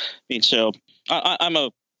true. So I'm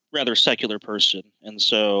a rather secular person, and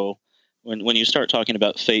so when you start talking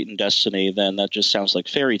about fate and destiny, then that just sounds like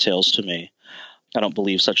fairy tales to me. I don't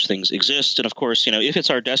believe such things exist. And of course, if it's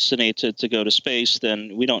our destiny to go to space,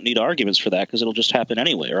 then we don't need arguments for that, because it'll just happen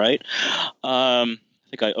anyway, right? I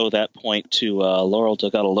think I owe that point to Laurel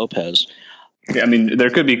Delgado Lopez. Yeah, I mean,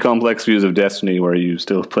 there could be complex views of destiny where you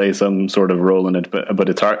still play some sort of role in it, but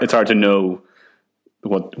it's hard to know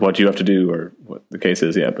what you have to do or what the case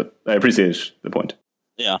is. Yeah, but I appreciate the point.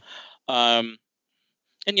 Yeah. And,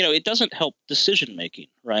 it doesn't help decision making,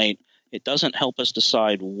 right? It doesn't help us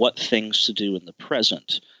decide what things to do in the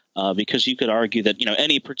present, because you could argue that,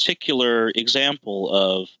 any particular example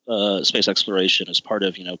of space exploration is part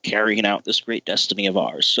of, carrying out this great destiny of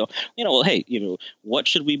ours. So, hey, what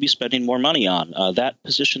should we be spending more money on? That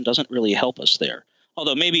position doesn't really help us there.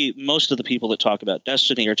 Although maybe most of the people that talk about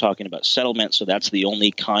destiny are talking about settlement, so that's the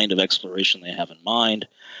only kind of exploration they have in mind.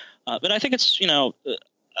 But I think it's,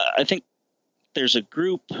 I think there's a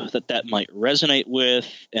group that might resonate with,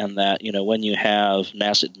 and that, when you have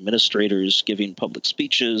NASA administrators giving public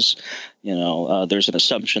speeches, there's an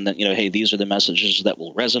assumption that, hey, these are the messages that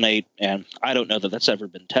will resonate. And I don't know that that's ever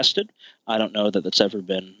been tested. I don't know that that's ever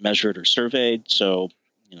been measured or surveyed. So,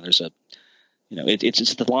 there's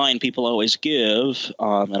it's the line people always give.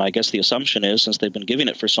 And I guess the assumption is, since they've been giving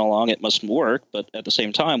it for so long, it must work. But at the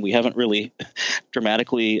same time, we haven't really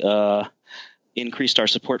dramatically increased our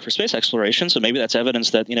support for space exploration, so maybe that's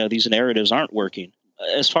evidence that these narratives aren't working.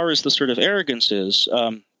 As far as the sort of arrogance is,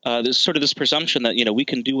 there's sort of this presumption that we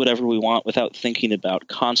can do whatever we want without thinking about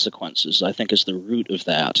consequences. I think is the root of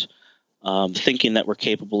that. Thinking that we're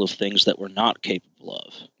capable of things that we're not capable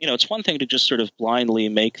of. It's one thing to just sort of blindly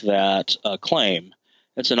make that claim.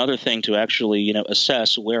 It's another thing to actually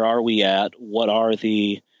assess where are we at, what are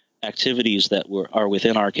the activities that are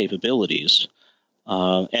within our capabilities.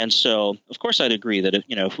 And so, of course, I'd agree that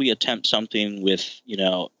if we attempt something with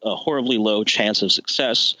a horribly low chance of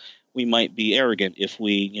success, we might be arrogant if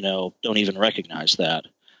we don't even recognize that.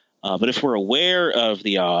 But if we're aware of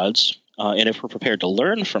the odds and if we're prepared to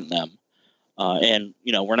learn from them, and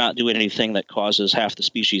we're not doing anything that causes half the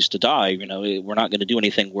species to die, we're not going to do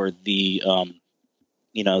anything where the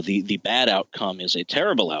bad outcome is a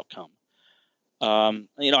terrible outcome.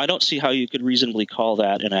 I don't see how you could reasonably call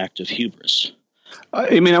that an act of hubris.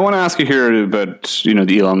 I want to ask you here about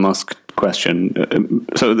the Elon Musk question.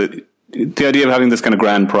 So the idea of having this kind of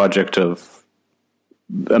grand project of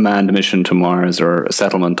a manned mission to Mars or a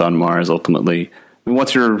settlement on Mars ultimately,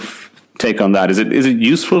 what's your take on that? Is it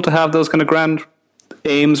useful to have those kind of grand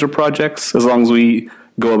aims or projects as long as we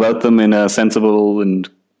go about them in a sensible and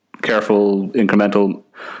careful, incremental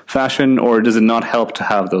fashion, or does it not help to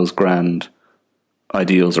have those grand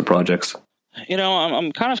ideals or projects?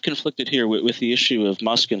 I'm kind of conflicted here with the issue of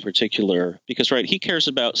Musk in particular, because, right, he cares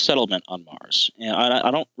about settlement on Mars. And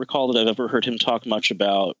I don't recall that I've ever heard him talk much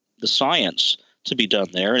about the science to be done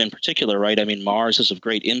there. And in particular, right, Mars is of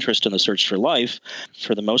great interest in the search for life.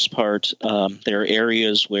 For the most part, there are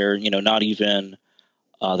areas where, not even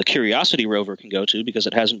the Curiosity rover can go to because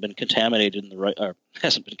it hasn't been contaminated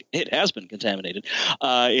it has been contaminated.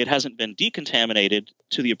 It hasn't been decontaminated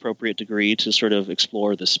to the appropriate degree to sort of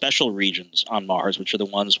explore the special regions on Mars, which are the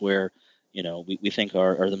ones where, we think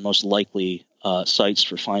are the most likely sites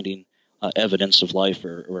for finding evidence of life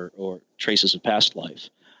or traces of past life.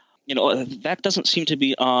 That doesn't seem to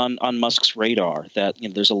be on Musk's radar, that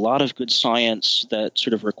there's a lot of good science that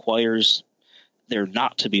sort of requires there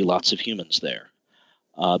not to be lots of humans there.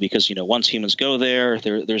 Because once humans go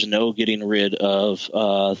there's no getting rid of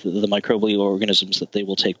the microbial organisms that they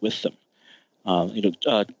will take with them.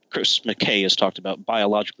 Chris McKay has talked about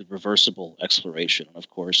biologically reversible exploration. Of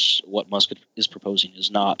course, what Musk is proposing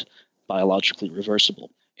is not biologically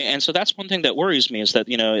reversible. And so that's one thing that worries me, is that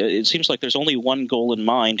it seems like there's only one goal in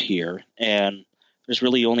mind here, and there's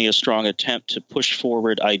really only a strong attempt to push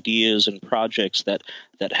forward ideas and projects that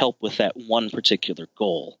help with that one particular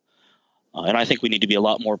goal. And I think we need to be a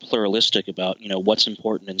lot more pluralistic about, what's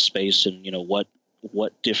important in space and,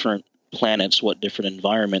 what different planets, what different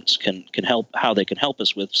environments can help, how they can help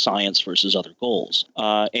us with science versus other goals.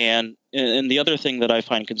 And the other thing that I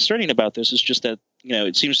find concerning about this is just that,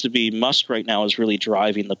 it seems to be Musk right now is really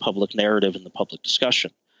driving the public narrative and the public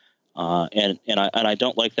discussion. And I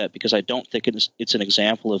don't like that, because I don't think it's an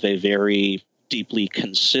example of a very deeply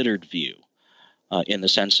considered view. In the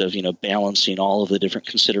sense of, balancing all of the different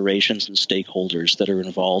considerations and stakeholders that are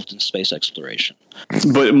involved in space exploration.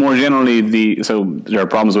 But more generally, so there are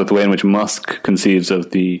problems with the way in which Musk conceives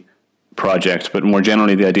of the project, but more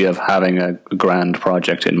generally the idea of having a grand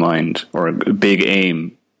project in mind or a big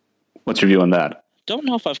aim. What's your view on that? Don't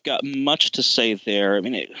know if I've got much to say there.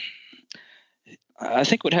 I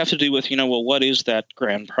think it would have to do with, what is that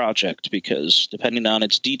grand project? Because depending on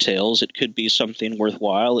its details, it could be something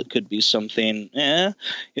worthwhile. It could be something,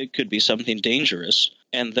 it could be something dangerous.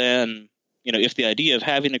 And then, if the idea of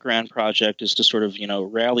having a grand project is to sort of,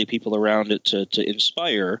 rally people around it to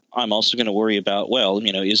inspire, I'm also going to worry about,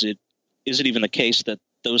 is it even the case that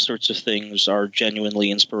those sorts of things are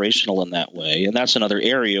genuinely inspirational in that way? And that's another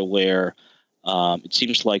area where it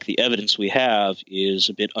seems like the evidence we have is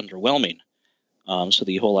a bit underwhelming. So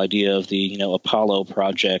the whole idea of the, Apollo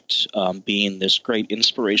project being this great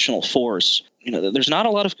inspirational force, there's not a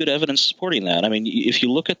lot of good evidence supporting that. If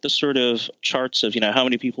you look at the sort of charts of, how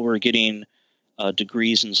many people were getting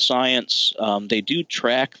degrees in science, they do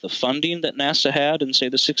track the funding that NASA had in, say,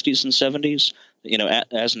 the 60s and 70s.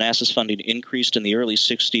 As NASA's funding increased in the early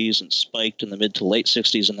 60s and spiked in the mid to late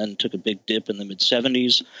 60s and then took a big dip in the mid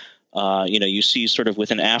 70s. You see sort of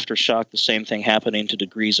with an aftershock the same thing happening to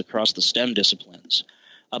degrees across the STEM disciplines.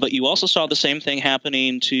 But you also saw the same thing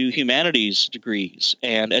happening to humanities degrees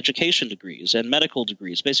and education degrees and medical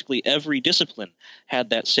degrees. Basically, every discipline had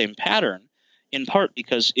that same pattern, in part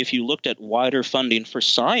because if you looked at wider funding for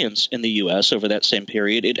science in the U.S. over that same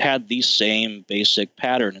period, it had the same basic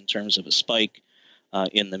pattern in terms of a spike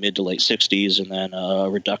in the mid to late 60s and then a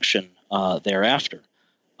reduction thereafter.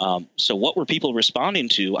 So what were people responding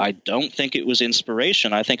to? I don't think it was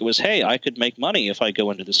inspiration. I think it was, hey, I could make money if I go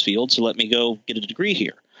into this field, so let me go get a degree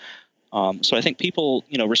here. So I think people,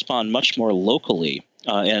 respond much more locally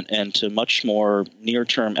and to much more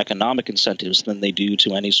near-term economic incentives than they do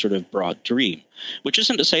to any sort of broad dream, which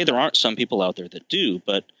isn't to say there aren't some people out there that do,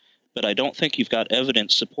 but I don't think you've got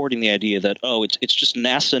evidence supporting the idea that, it's just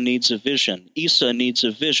NASA needs a vision, ESA needs a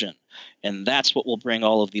vision, and that's what will bring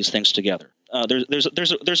all of these things together.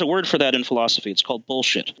 there's a word for that in philosophy. It's called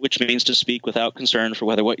bullshit, which means to speak without concern for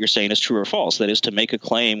whether what you're saying is true or false. That is to make a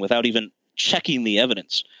claim without even checking the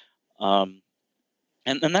evidence. And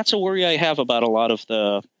that's a worry I have about a lot of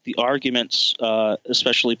the arguments,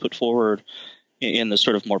 especially put forward in the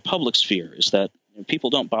sort of more public sphere, is that people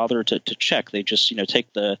don't bother to check. They just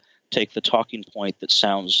take the talking point that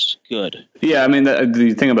sounds good. Yeah, I mean,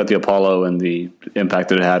 the thing about the Apollo and the impact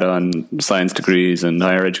that it had on science degrees and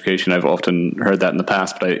higher education, I've often heard that in the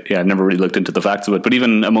past, but I've never really looked into the facts of it. But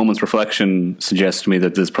even a moment's reflection suggests to me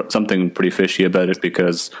that there's something pretty fishy about it,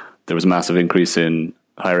 because there was a massive increase in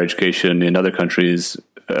higher education in other countries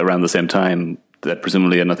around the same time that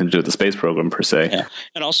presumably had nothing to do with the space program per se. Yeah.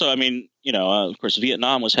 And also, I mean, of course,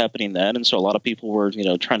 Vietnam was happening then, and so a lot of people were,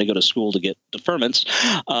 trying to go to school to get deferments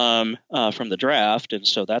from the draft, and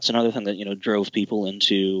so that's another thing that drove people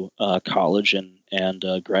into college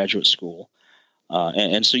and graduate school.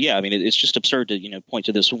 And so, yeah, I mean, it's just absurd to point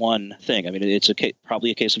to this one thing. I mean, it's probably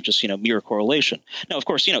a case of just mere correlation. Now, of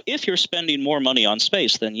course, if you're spending more money on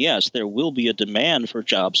space, then yes, there will be a demand for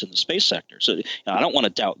jobs in the space sector. So I don't want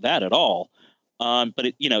to doubt that at all.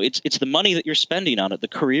 But it's the money that you're spending on it, the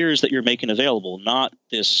careers that you're making available, not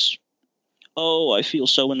this. Oh, I feel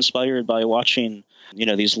so inspired by watching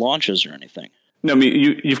these launches or anything. No, I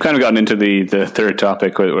mean, you've kind of gotten into the third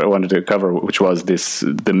topic I wanted to cover, which was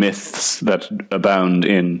the myths that abound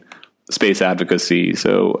in space advocacy.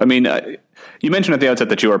 So, I mean, you mentioned at the outset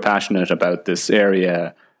that you are passionate about this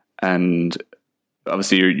area, and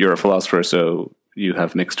obviously you're a philosopher, so you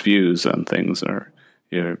have mixed views on things, or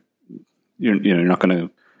you're not going to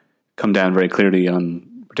come down very clearly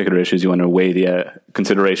on particular issues. You want to weigh the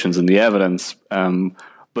considerations and the evidence.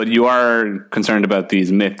 But you are concerned about these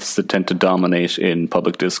myths that tend to dominate in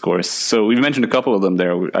public discourse. So we've mentioned a couple of them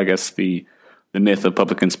there. I guess the myth of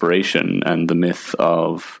public inspiration and the myth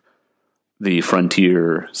of the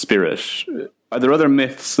frontier spirit. Are there other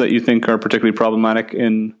myths that you think are particularly problematic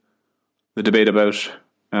in the debate about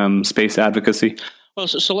space advocacy? Well,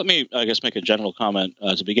 so let me, I guess, make a general comment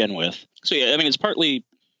to begin with. So, yeah, I mean, it's partly,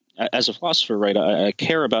 as a philosopher, right, I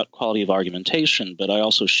care about quality of argumentation, but I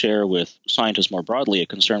also share with scientists more broadly a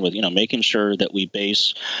concern with, making sure that we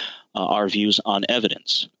base our views on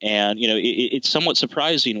evidence. And, it's somewhat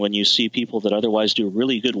surprising when you see people that otherwise do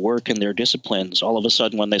really good work in their disciplines, all of a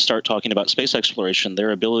sudden when they start talking about space exploration,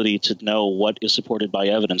 their ability to know what is supported by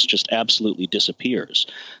evidence just absolutely disappears.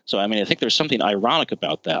 So, I mean, I think there's something ironic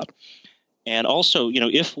about that. And also,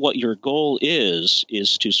 if what your goal is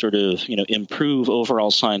to sort of, improve overall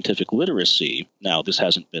scientific literacy, now this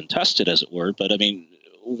hasn't been tested, as it were, but I mean,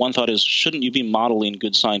 one thought is, shouldn't you be modeling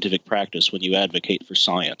good scientific practice when you advocate for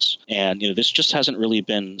science? And, this just hasn't really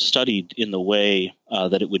been studied in the way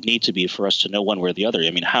that it would need to be for us to know one way or the other. I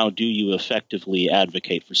mean, how do you effectively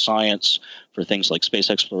advocate for science, for things like space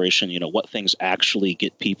exploration? What things actually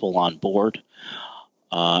get people on board?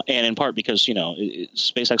 And in part because,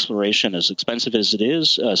 space exploration, as expensive as it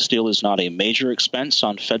is, still is not a major expense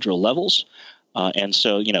on federal levels. And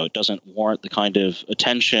so, it doesn't warrant the kind of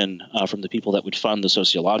attention from the people that would fund the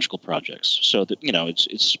sociological projects. So that,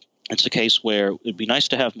 it's a case where it'd be nice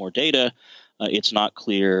to have more data. It's not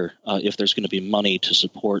clear if there's going to be money to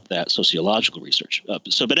support that sociological research.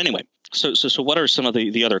 But anyway, so what are some of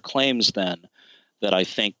the other claims then that I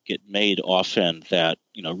think get made often that,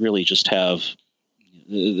 really just have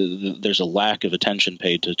there's a lack of attention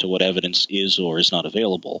paid to what evidence is or is not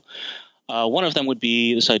available. One of them would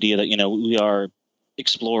be this idea that, we are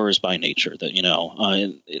explorers by nature,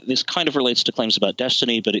 that, this kind of relates to claims about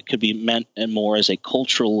destiny, but it could be meant more as a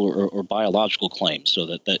cultural or biological claim. So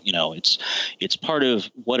that it's part of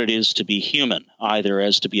what it is to be human, either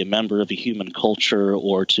as to be a member of a human culture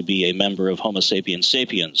or to be a member of Homo sapiens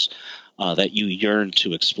sapiens, that you yearn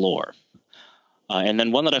to explore. And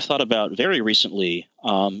then one that I've thought about very recently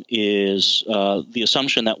is the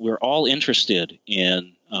assumption that we're all interested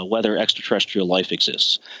in whether extraterrestrial life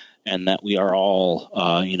exists, and that we are all,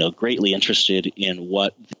 greatly interested in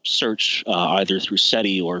what search, either through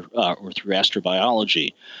SETI or through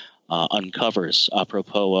astrobiology, uncovers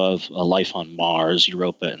apropos of life on Mars,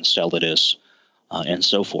 Europa, Enceladus, and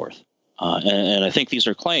so forth. And I think these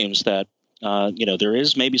are claims that, there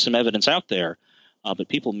is maybe some evidence out there, but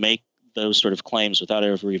people make those sort of claims without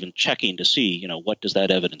ever even checking to see, what does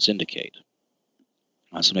that evidence indicate?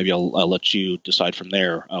 So maybe I'll let you decide from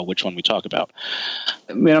there which one we talk about.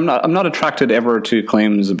 I mean, I'm not attracted ever to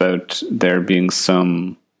claims about there being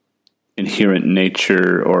some inherent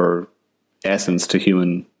nature or essence to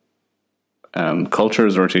human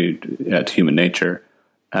cultures or to human nature.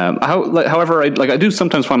 However, I do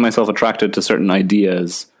sometimes find myself attracted to certain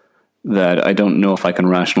ideas that I don't know if I can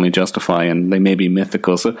rationally justify, and they may be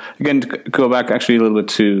mythical. So again, to go back actually a little bit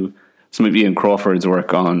to some of Ian Crawford's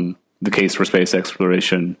work on the case for space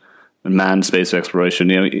exploration and manned space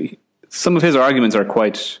exploration, some of his arguments are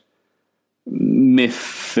quite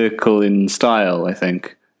mythical in style, I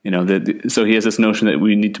think. So he has this notion that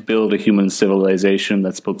we need to build a human civilization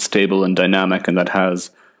that's both stable and dynamic and that has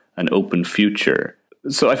an open future.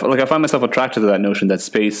 So I find myself attracted to that notion that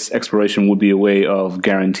space exploration would be a way of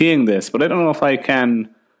guaranteeing this, but I don't know if I can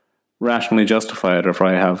rationally justify it or if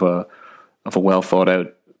I have a well thought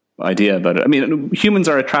out idea about it. I mean, humans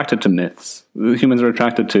are attracted to myths. Humans are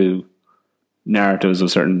attracted to narratives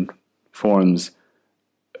of certain forms.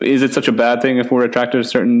 Is it such a bad thing if we're attracted to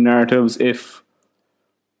certain narratives if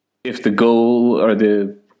the goal or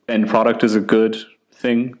the end product is a good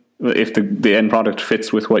thing? If the end product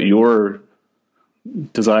fits with what your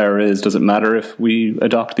desire is, does it matter if we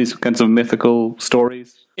adopt these kinds of mythical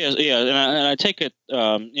stories? Yeah, and I take it,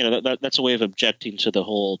 that's a way of objecting to the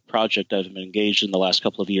whole project I've been engaged in the last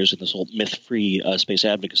couple of years in this whole myth-free space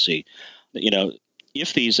advocacy.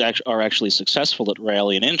 If these are actually successful at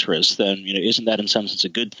rallying interest, then isn't that in some sense a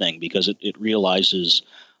good thing because it realizes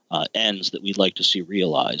ends that we'd like to see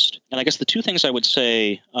realized? And I guess the two things I would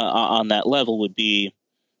say on that level would be,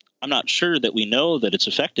 I'm not sure that we know that it's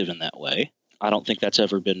effective in that way. I don't think that's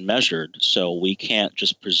ever been measured, so we can't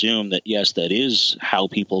just presume that, yes, that is how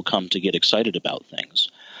people come to get excited about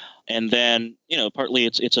things. And then, partly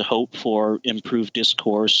it's a hope for improved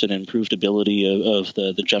discourse and improved ability of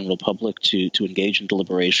the general public to engage in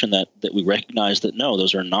deliberation that we recognize that, no,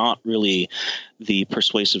 those are not really the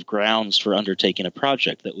persuasive grounds for undertaking a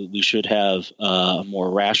project, that we should have a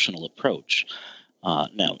more rational approach.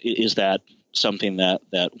 Now, is that something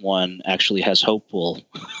that one actually has hope will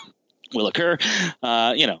occur?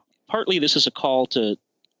 Partly this is a call to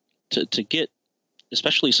get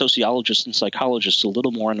especially sociologists and psychologists a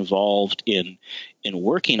little more involved in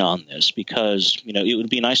working on this, because it would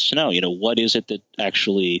be nice to know what is it that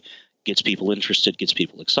actually gets people interested, gets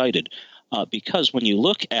people excited. Because when you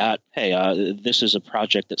look at, hey, this is a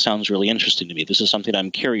project that sounds really interesting to me, this is something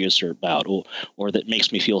I'm curious about, or that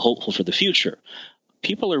makes me feel hopeful for the future,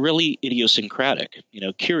 people are really idiosyncratic.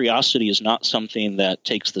 Curiosity is not something that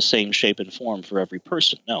takes the same shape and form for every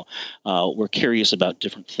person. No, we're curious about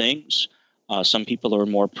different things. Some people are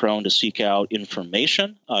more prone to seek out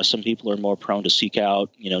information. Some people are more prone to seek out,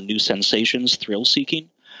 new sensations, thrill seeking.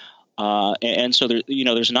 And so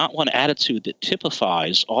there's not one attitude that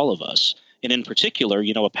typifies all of us. And in particular,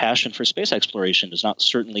 a passion for space exploration does not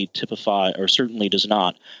certainly typify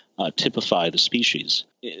the species.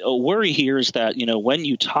 A worry here is that, when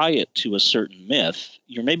you tie it to a certain myth,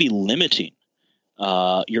 you're maybe limiting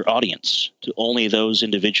your audience to only those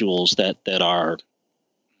individuals that are,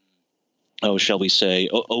 shall we say,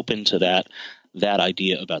 open to that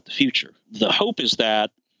idea about the future. The hope is that,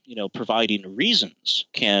 providing reasons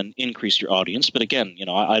can increase your audience. But again,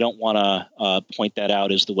 I don't want to point that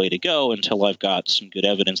out as the way to go until I've got some good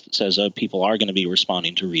evidence that says people are going to be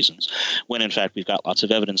responding to reasons, when in fact we've got lots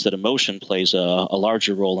of evidence that emotion plays a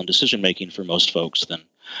larger role in decision-making for most folks than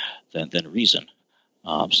reason.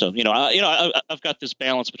 So I've got this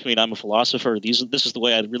balance between I'm a philosopher. This is the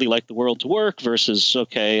way I'd really like the world to work versus,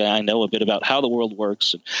 okay, I know a bit about how the world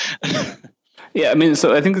works. Yeah, I mean,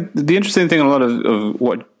 so I think the interesting thing, a lot of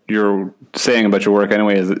what you're saying about your work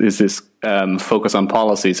anyway, is this focus on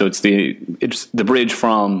policy. So it's the bridge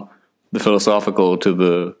from the philosophical to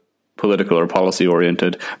the political or policy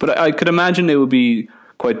oriented. But I could imagine it would be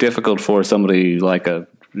quite difficult for somebody like a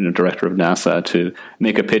director of NASA to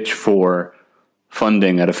make a pitch for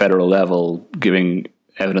funding at a federal level, giving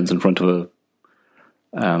evidence in front of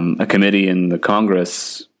a committee in the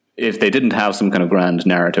Congress, if they didn't have some kind of grand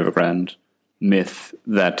narrative or grand myth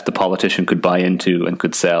that the politician could buy into and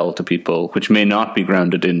could sell to people, which may not be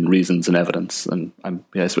grounded in reasons and evidence. And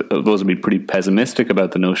I suppose would be pretty pessimistic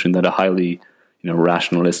about the notion that a highly,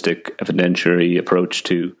 rationalistic, evidentiary approach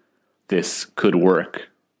to this could work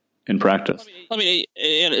in practice. I mean,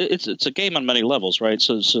 it's a game on many levels, right?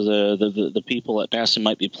 So the people at NASA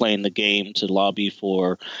might be playing the game to lobby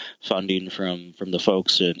for funding from the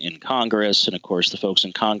folks in Congress, and of course the folks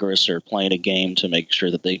in Congress are playing a game to make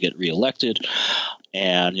sure that they get reelected.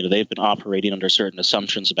 And they've been operating under certain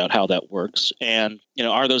assumptions about how that works. And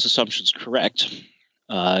are those assumptions correct?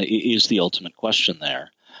 Is the ultimate question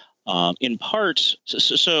there. In part,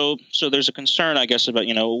 so there's a concern, I guess, about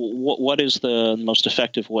what is the most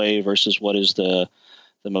effective way versus what is the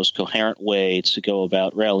most coherent way to go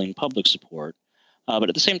about rallying public support. But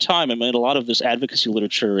at the same time, I mean, a lot of this advocacy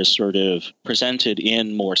literature is sort of presented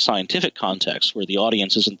in more scientific contexts where the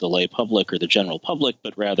audience isn't the lay public or the general public,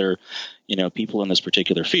 but rather, people in this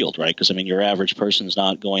particular field, right? Because, I mean, your average person's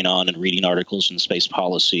not going on and reading articles in space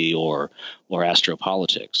policy or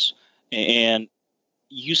astropolitics. And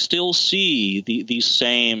you still see these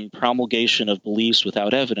same promulgation of beliefs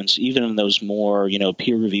without evidence, even in those more,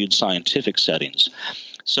 peer-reviewed scientific settings.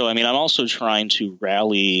 So, I mean, I'm also trying to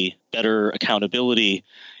rally better accountability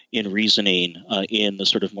in reasoning in the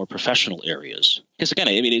sort of more professional areas. Because again,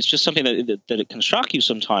 I mean, it's just something that it can shock you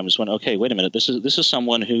sometimes when, okay, wait a minute, this is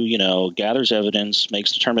someone who, gathers evidence,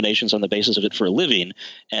 makes determinations on the basis of it for a living,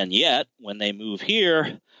 and yet when they move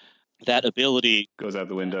here, that ability goes out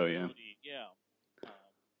the window. Yeah.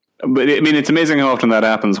 But I mean, it's amazing how often that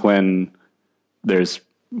happens when there's,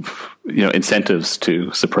 incentives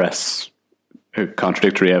to suppress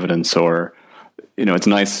contradictory evidence, or, it's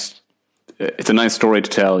a nice story to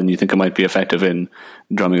tell, and you think it might be effective in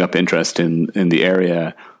drumming up interest in the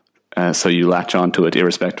area, so you latch onto it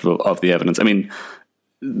irrespective of the evidence. I mean,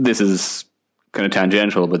 this is kind of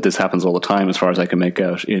tangential, but this happens all the time as far as I can make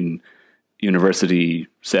out in university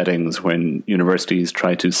settings when universities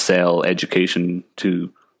try to sell education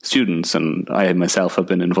to students, and I myself have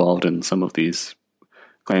been involved in some of these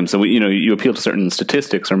claims. So, you appeal to certain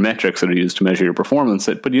statistics or metrics that are used to measure your performance,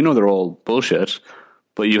 but they're all bullshit,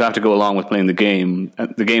 but you have to go along with playing the game.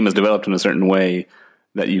 The game is developed in a certain way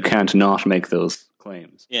that you can't not make those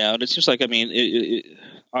claims. Yeah, but it's just like, I mean,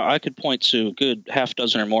 I could point to a good half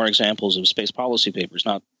dozen or more examples of space policy papers,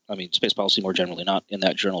 space policy more generally, not in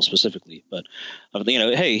that journal specifically, but,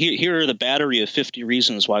 hey, here are the battery of 50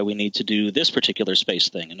 reasons why we need to do this particular space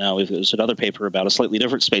thing. And now there's another paper about a slightly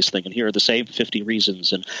different space thing, and here are the same 50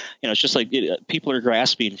 reasons. And, it's just like people are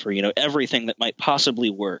grasping for, everything that might possibly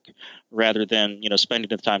work rather than, spending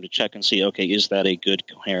the time to check and see, okay, is that a good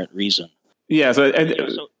coherent reason? Yeah,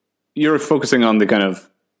 so you're focusing on the kind of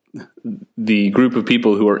the group of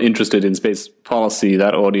people who are interested in space policy,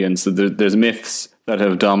 that audience. There's myths that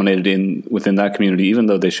have dominated within that community, even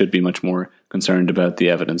though they should be much more concerned about the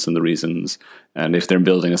evidence and the reasons. And if they're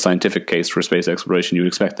building a scientific case for space exploration, you would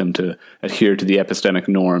expect them to adhere to the epistemic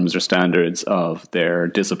norms or standards of their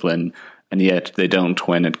discipline, and yet they don't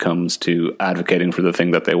when it comes to advocating for the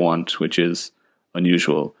thing that they want, which is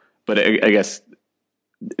unusual. But I guess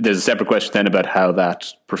there's a separate question then about how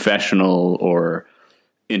that professional or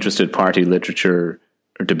interested party literature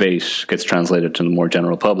or debate gets translated to the more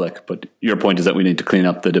general public. But your point is that we need to clean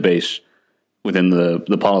up the debate within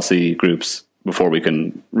the policy groups before we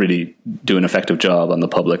can really do an effective job on the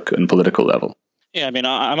public and political level. Yeah, I mean,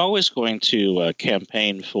 I'm always going to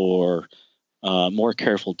campaign for more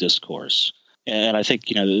careful discourse. And I think,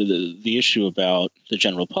 the issue about the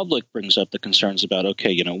general public brings up the concerns about,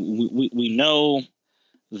 okay, we know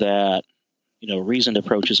that, reasoned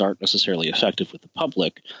approaches aren't necessarily effective with the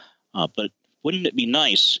public, but wouldn't it be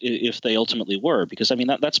nice if they ultimately were? Because, I mean,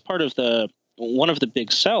 that's part of one of the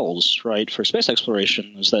big sells, right, for space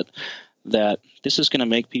exploration is that this is going to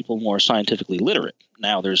make people more scientifically literate.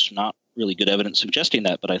 Now, there's not really good evidence suggesting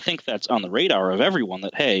that, but I think that's on the radar of everyone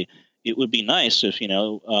that, hey, it would be nice if,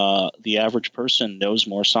 the average person knows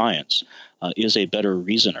more science, is a better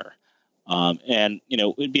reasoner. And,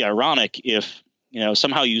 it would be ironic if,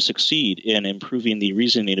 somehow you succeed in improving the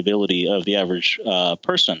reasoning ability of the average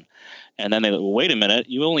person. And then they go, well, wait a minute,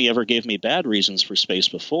 you only ever gave me bad reasons for space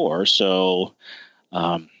before. So,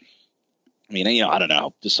 I don't know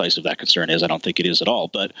how decisive that concern is. I don't think it is at all.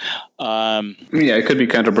 But yeah, it could be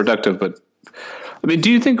counterproductive. But I mean,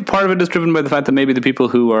 do you think part of it is driven by the fact that maybe the people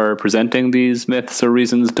who are presenting these myths or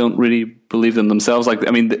reasons don't really believe them themselves? Like,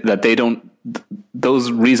 I mean, that they don't,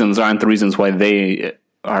 those reasons aren't the reasons why they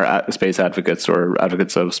are space advocates or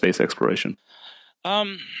advocates of space exploration.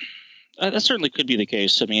 That certainly could be the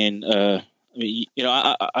case. I mean,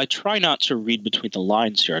 I try not to read between the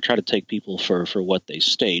lines here. I try to take people for what they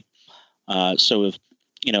state. So if,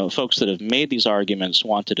 folks that have made these arguments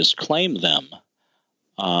want to disclaim them,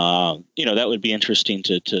 that would be interesting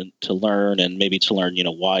to learn, and maybe to learn,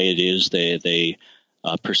 why it is they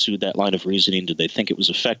pursued that line of reasoning. Did they think it was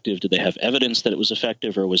effective? Did they have evidence that it was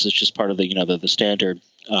effective, or was this just part of the standard,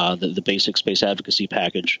 the basic space advocacy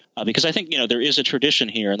package? Because I think, there is a tradition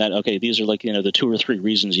here, and that, okay, these are like, the 2 or 3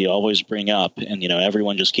 reasons you always bring up, and,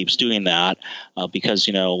 everyone just keeps doing that because,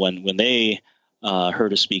 when they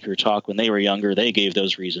heard a speaker talk when they were younger, they gave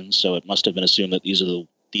those reasons, so it must have been assumed that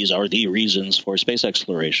these are the reasons for space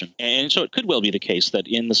exploration. And so it could well be the case that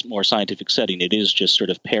in this more scientific setting, it is just sort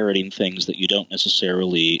of parroting things that you don't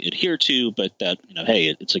necessarily adhere to, but that,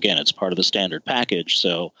 hey, it's part of the standard package,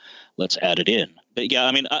 so let's add it in. But yeah,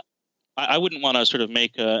 I mean, I wouldn't want to sort of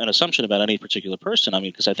make an assumption about any particular person. I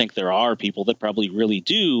mean, because I think there are people that probably really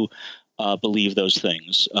do believe those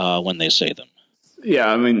things when they say them.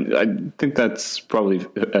 Yeah, I mean, I think that's probably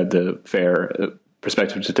the fair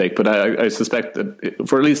perspective to take. But I suspect that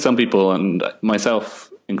for at least some people, and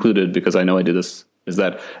myself included, because I know I do this, is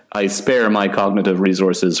that I spare my cognitive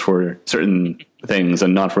resources for certain things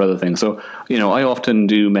and not for other things. So, I often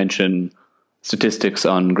do mention statistics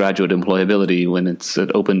on graduate employability when it's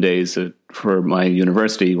at open days for my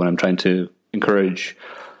university, when I'm trying to encourage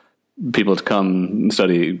people to come and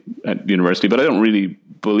study at university. But I don't really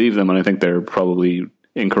believe them, and I think they're probably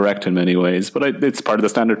incorrect in many ways. But it's part of the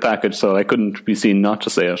standard package, so I couldn't be seen not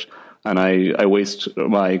to say it. And I waste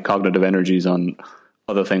my cognitive energies on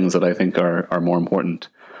other things that I think are more important.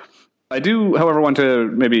 I do, however, want to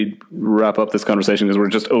maybe wrap up this conversation because we're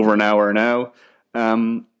just over an hour now.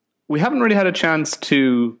 We haven't really had a chance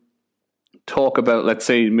to talk about, let's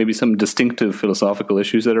say, maybe some distinctive philosophical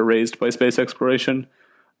issues that are raised by space exploration.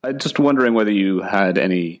 I'm just wondering whether you had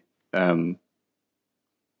any kind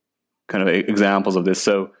of examples of this.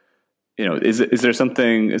 So, is there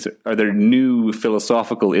something? Are there new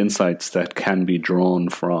philosophical insights that can be drawn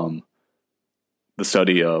from the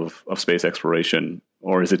study of space exploration,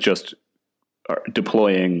 or is it just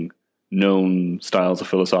deploying known styles of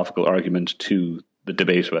philosophical argument to the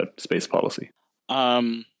debate about space policy?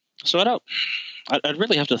 So I'd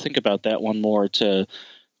really have to think about that one more to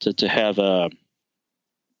have an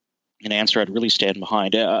answer I'd really stand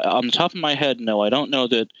behind. On the top of my head, no, I don't know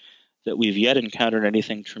that we've yet encountered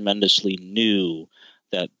anything tremendously new,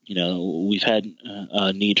 that we've had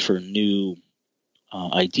a need for new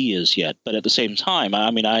ideas yet. But at the same time,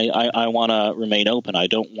 I mean, I want to remain open. I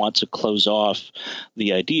don't want to close off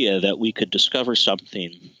the idea that we could discover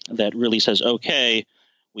something that really says, okay,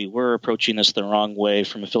 we were approaching this the wrong way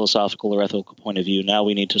from a philosophical or ethical point of view. Now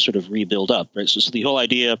we need to sort of rebuild up, right? So the whole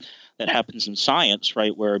idea that happens in science,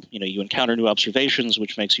 right, where you encounter new observations,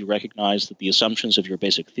 which makes you recognize that the assumptions of your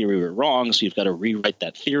basic theory were wrong, so you've got to rewrite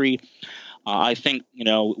that theory. I think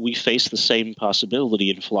we face the same possibility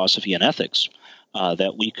in philosophy and ethics,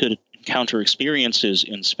 that we could encounter experiences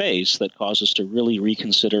in space that cause us to really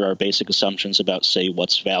reconsider our basic assumptions about, say,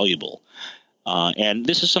 what's valuable. And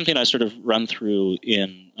this is something I sort of run through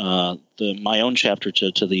in my own chapter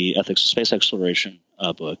to the Ethics of Space Exploration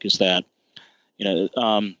book, is that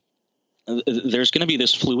there's going to be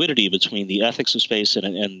this fluidity between the ethics of space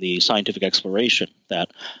and the scientific exploration, that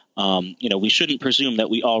we shouldn't presume that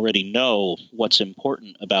we already know what's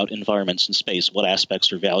important about environments in space, what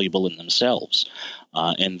aspects are valuable in themselves,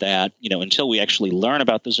 and that until we actually learn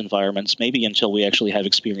about those environments, maybe until we actually have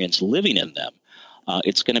experience living in them,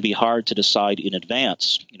 it's going to be hard to decide in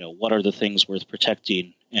advance, what are the things worth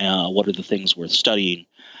protecting, what are the things worth studying.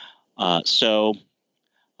 So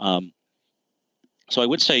I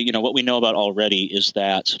would say, what we know about already is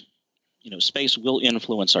that, space will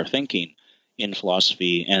influence our thinking in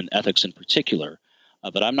philosophy and ethics in particular.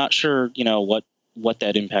 But I'm not sure, what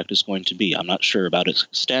that impact is going to be. I'm not sure about its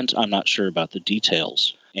extent. I'm not sure about the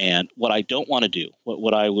details. And what I don't want to do,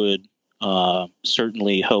 what I would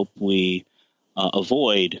certainly hope we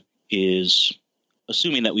avoid, is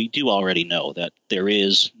assuming that we do already know that there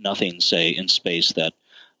is nothing, say, in space that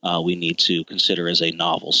we need to consider as a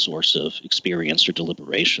novel source of experience or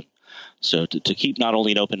deliberation. So to keep not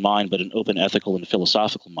only an open mind, but an open ethical and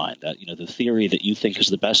philosophical mind, that the theory that you think is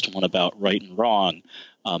the best one about right and wrong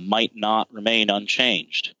might not remain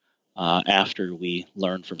unchanged after we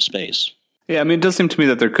learn from space. Yeah, I mean, it does seem to me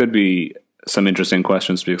that there could be some interesting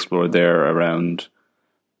questions to be explored there around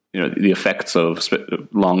the effects of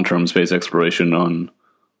long-term space exploration on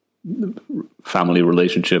family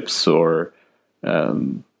relationships, or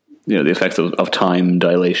the effects of time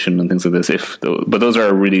dilation and things like this. But those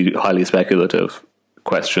are really highly speculative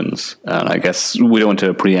questions, and I guess we don't want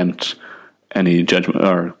to preempt any judgment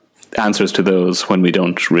or answers to those when we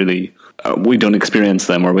don't really we don't experience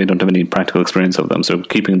them, or we don't have any practical experience of them. So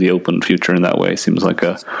keeping the open future in that way seems like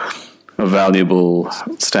a valuable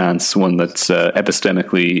stance, one that's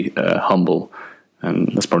epistemically humble, and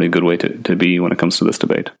that's probably a good way to be when it comes to this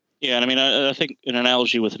debate. Yeah, and I mean, I think an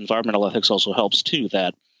analogy with environmental ethics also helps too,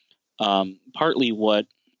 that partly what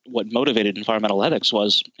motivated environmental ethics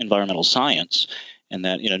was environmental science, and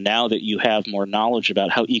that now that you have more knowledge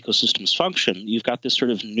about how ecosystems function, you've got this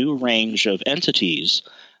sort of new range of entities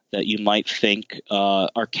that you might think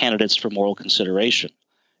are candidates for moral consideration.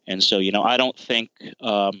 And so I don't think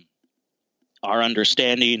our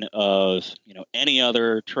understanding of any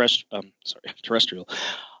other terrestrial.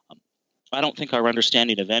 I don't think our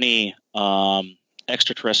understanding of any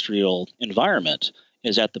extraterrestrial environment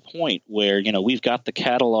is at the point where, we've got the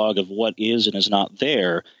catalog of what is and is not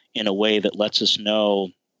there in a way that lets us know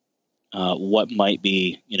what might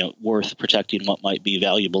be, worth protecting, what might be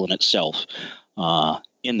valuable in itself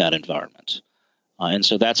in that environment. And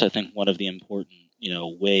so that's, I think, one of the important,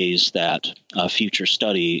 ways that future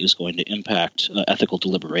study is going to impact ethical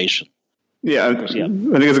deliberation. Yeah, I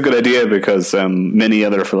think it's a good idea because many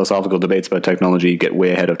other philosophical debates about technology get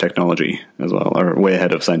way ahead of technology as well, or way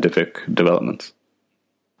ahead of scientific developments.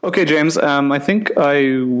 Okay, James, I think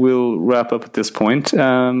I will wrap up at this point.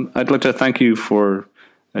 I'd like to thank you for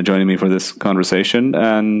joining me for this conversation.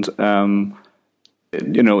 And,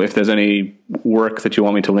 if there's any work that you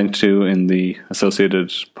want me to link to in the associated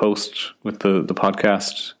post with the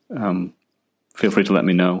podcast, feel free to let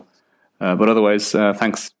me know. But otherwise,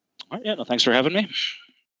 thanks. All right, thanks for having me.